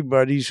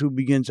everybody's who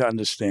begins to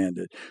understand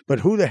it. But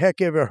who the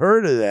heck ever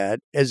heard of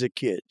that as a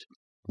kid?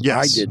 Yes.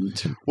 I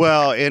didn't.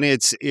 Well, and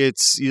it's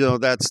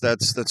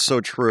that's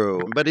so true.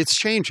 But it's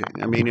changing.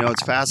 I mean,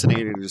 it's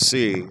fascinating to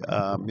see.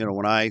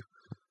 When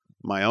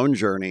my own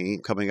journey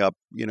coming up,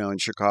 in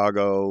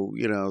Chicago,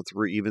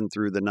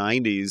 through the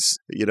 90s,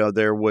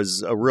 there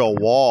was a real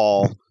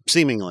wall,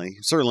 seemingly,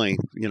 certainly,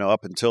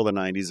 up until the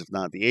 90s, if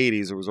not the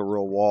 80s, there was a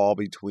real wall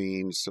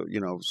between,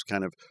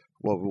 kind of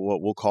what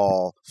we'll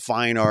call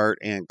fine art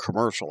and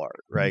commercial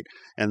art, right?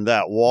 And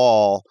that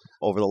wall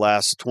over the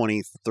last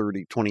 20,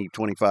 30, 20,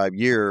 25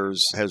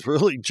 years has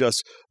really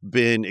just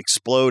been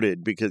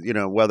exploded because,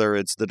 whether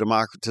it's the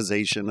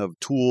democratization of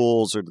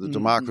tools or the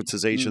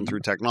democratization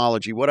through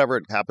technology, whatever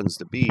it happens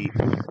to be,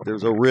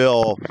 there's a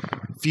real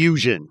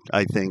fusion,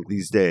 I think,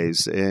 these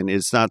days, and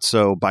it's not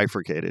so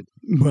bifurcated.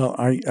 Well,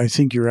 I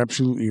think you're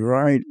absolutely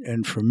right.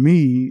 And for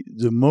me,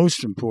 the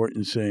most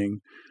important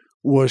thing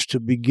was to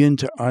begin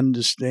to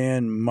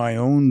understand my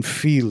own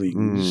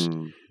feelings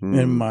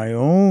and my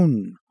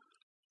own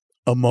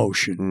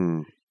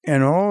emotion.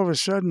 And all of a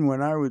sudden,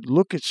 when I would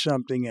look at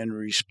something and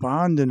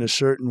respond in a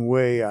certain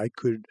way, I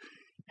could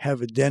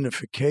have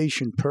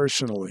identification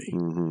personally.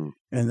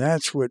 And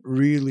that's what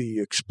really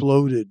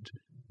exploded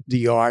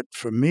the art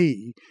for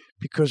me,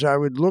 because I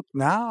would look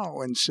now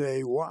and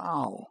say,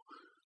 wow,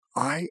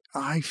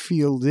 I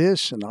feel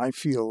this and I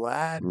feel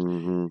that,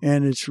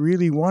 and it's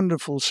really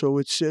wonderful. So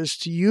it says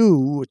to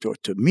you, or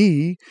to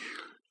me,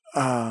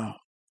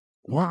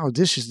 wow,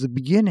 this is the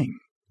beginning.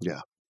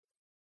 Yeah.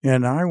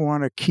 And I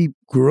want to keep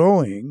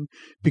growing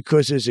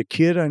because as a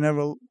kid, I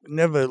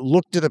never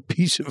looked at a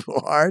piece of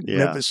art,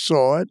 never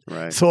saw it,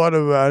 thought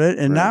about it,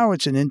 and now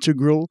it's an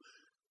integral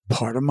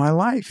part of my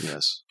life.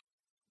 Yes.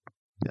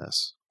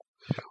 Yes.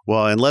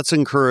 Well, and let's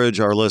encourage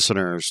our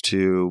listeners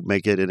to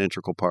make it an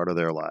integral part of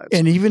their lives.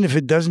 And even if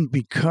it doesn't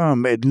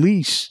become, at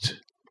least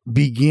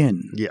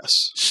begin.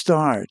 Yes.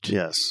 Start.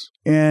 Yes.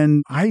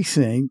 And I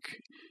think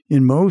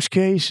in most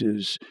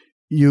cases,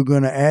 you're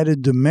going to add a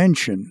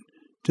dimension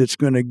that's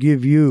going to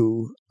give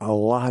you a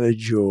lot of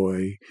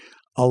joy,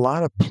 a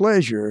lot of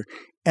pleasure,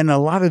 and a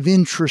lot of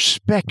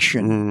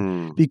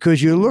introspection,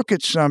 because you look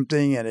at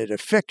something and it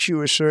affects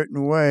you a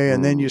certain way,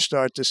 and then you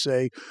start to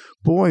say,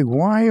 boy,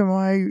 why am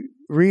I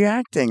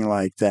reacting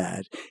like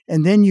that?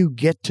 And then you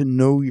get to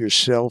know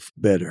yourself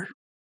better.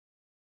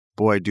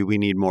 Boy, do we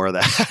need more of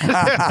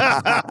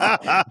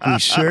that. We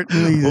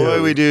certainly do.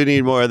 Boy, we do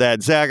need more of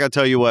that. Zach, I'll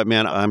tell you what,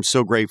 man, I'm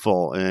so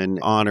grateful and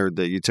honored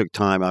that you took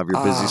time out of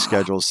your busy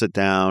schedule to sit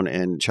down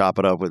and chop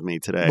it up with me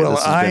today. Well,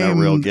 this has been a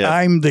real gift.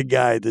 I'm the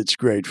guy that's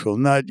grateful,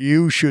 not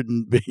you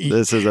shouldn't be.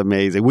 This is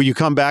amazing. Will you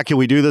come back? Can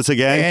we do this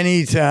again?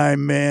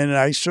 Anytime, man.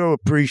 I so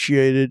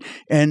appreciate it.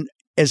 And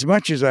as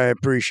much as I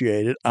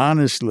appreciate it,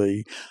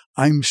 honestly,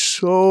 I'm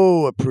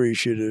so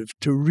appreciative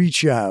to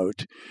reach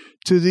out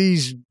to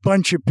these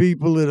bunch of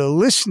people that are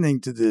listening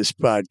to this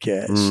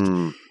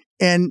podcast.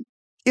 And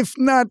if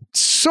not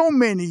so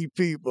many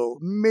people,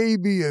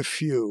 maybe a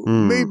few,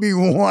 maybe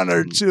one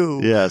or two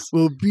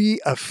will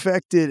be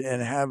affected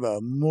and have a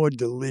more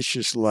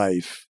delicious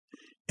life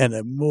and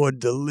a more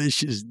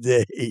delicious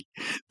day.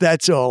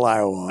 That's all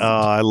I want. Oh,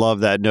 I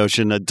love that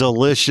notion. A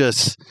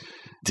delicious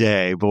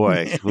day.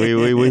 Boy,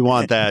 we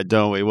want that,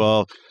 don't we?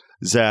 Well,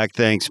 Zach,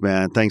 thanks,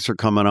 man. Thanks for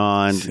coming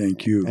on.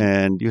 Thank you.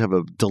 And you have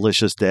a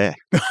delicious day.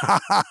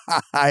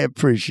 I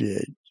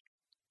appreciate it.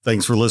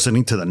 Thanks for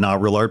listening to the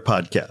Not Real Art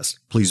Podcast.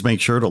 Please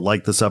make sure to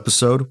like this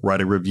episode,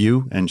 write a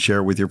review, and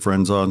share with your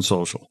friends on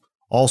social.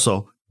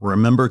 Also,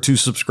 remember to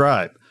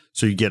subscribe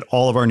so you get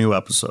all of our new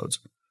episodes.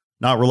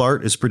 Not Real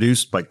Art is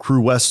produced by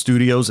Crew West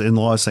Studios in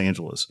Los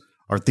Angeles.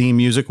 Our theme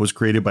music was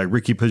created by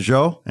Ricky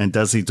Peugeot and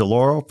Desi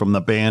DeLauro from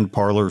the band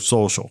Parlor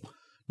Social.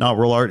 Not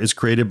Real Art is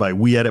created by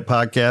We Edit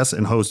Podcasts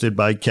and hosted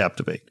by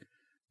Captivate.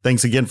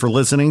 Thanks again for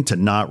listening to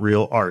Not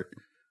Real Art.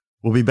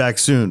 We'll be back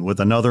soon with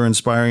another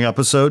inspiring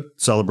episode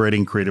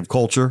celebrating creative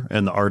culture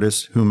and the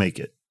artists who make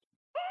it.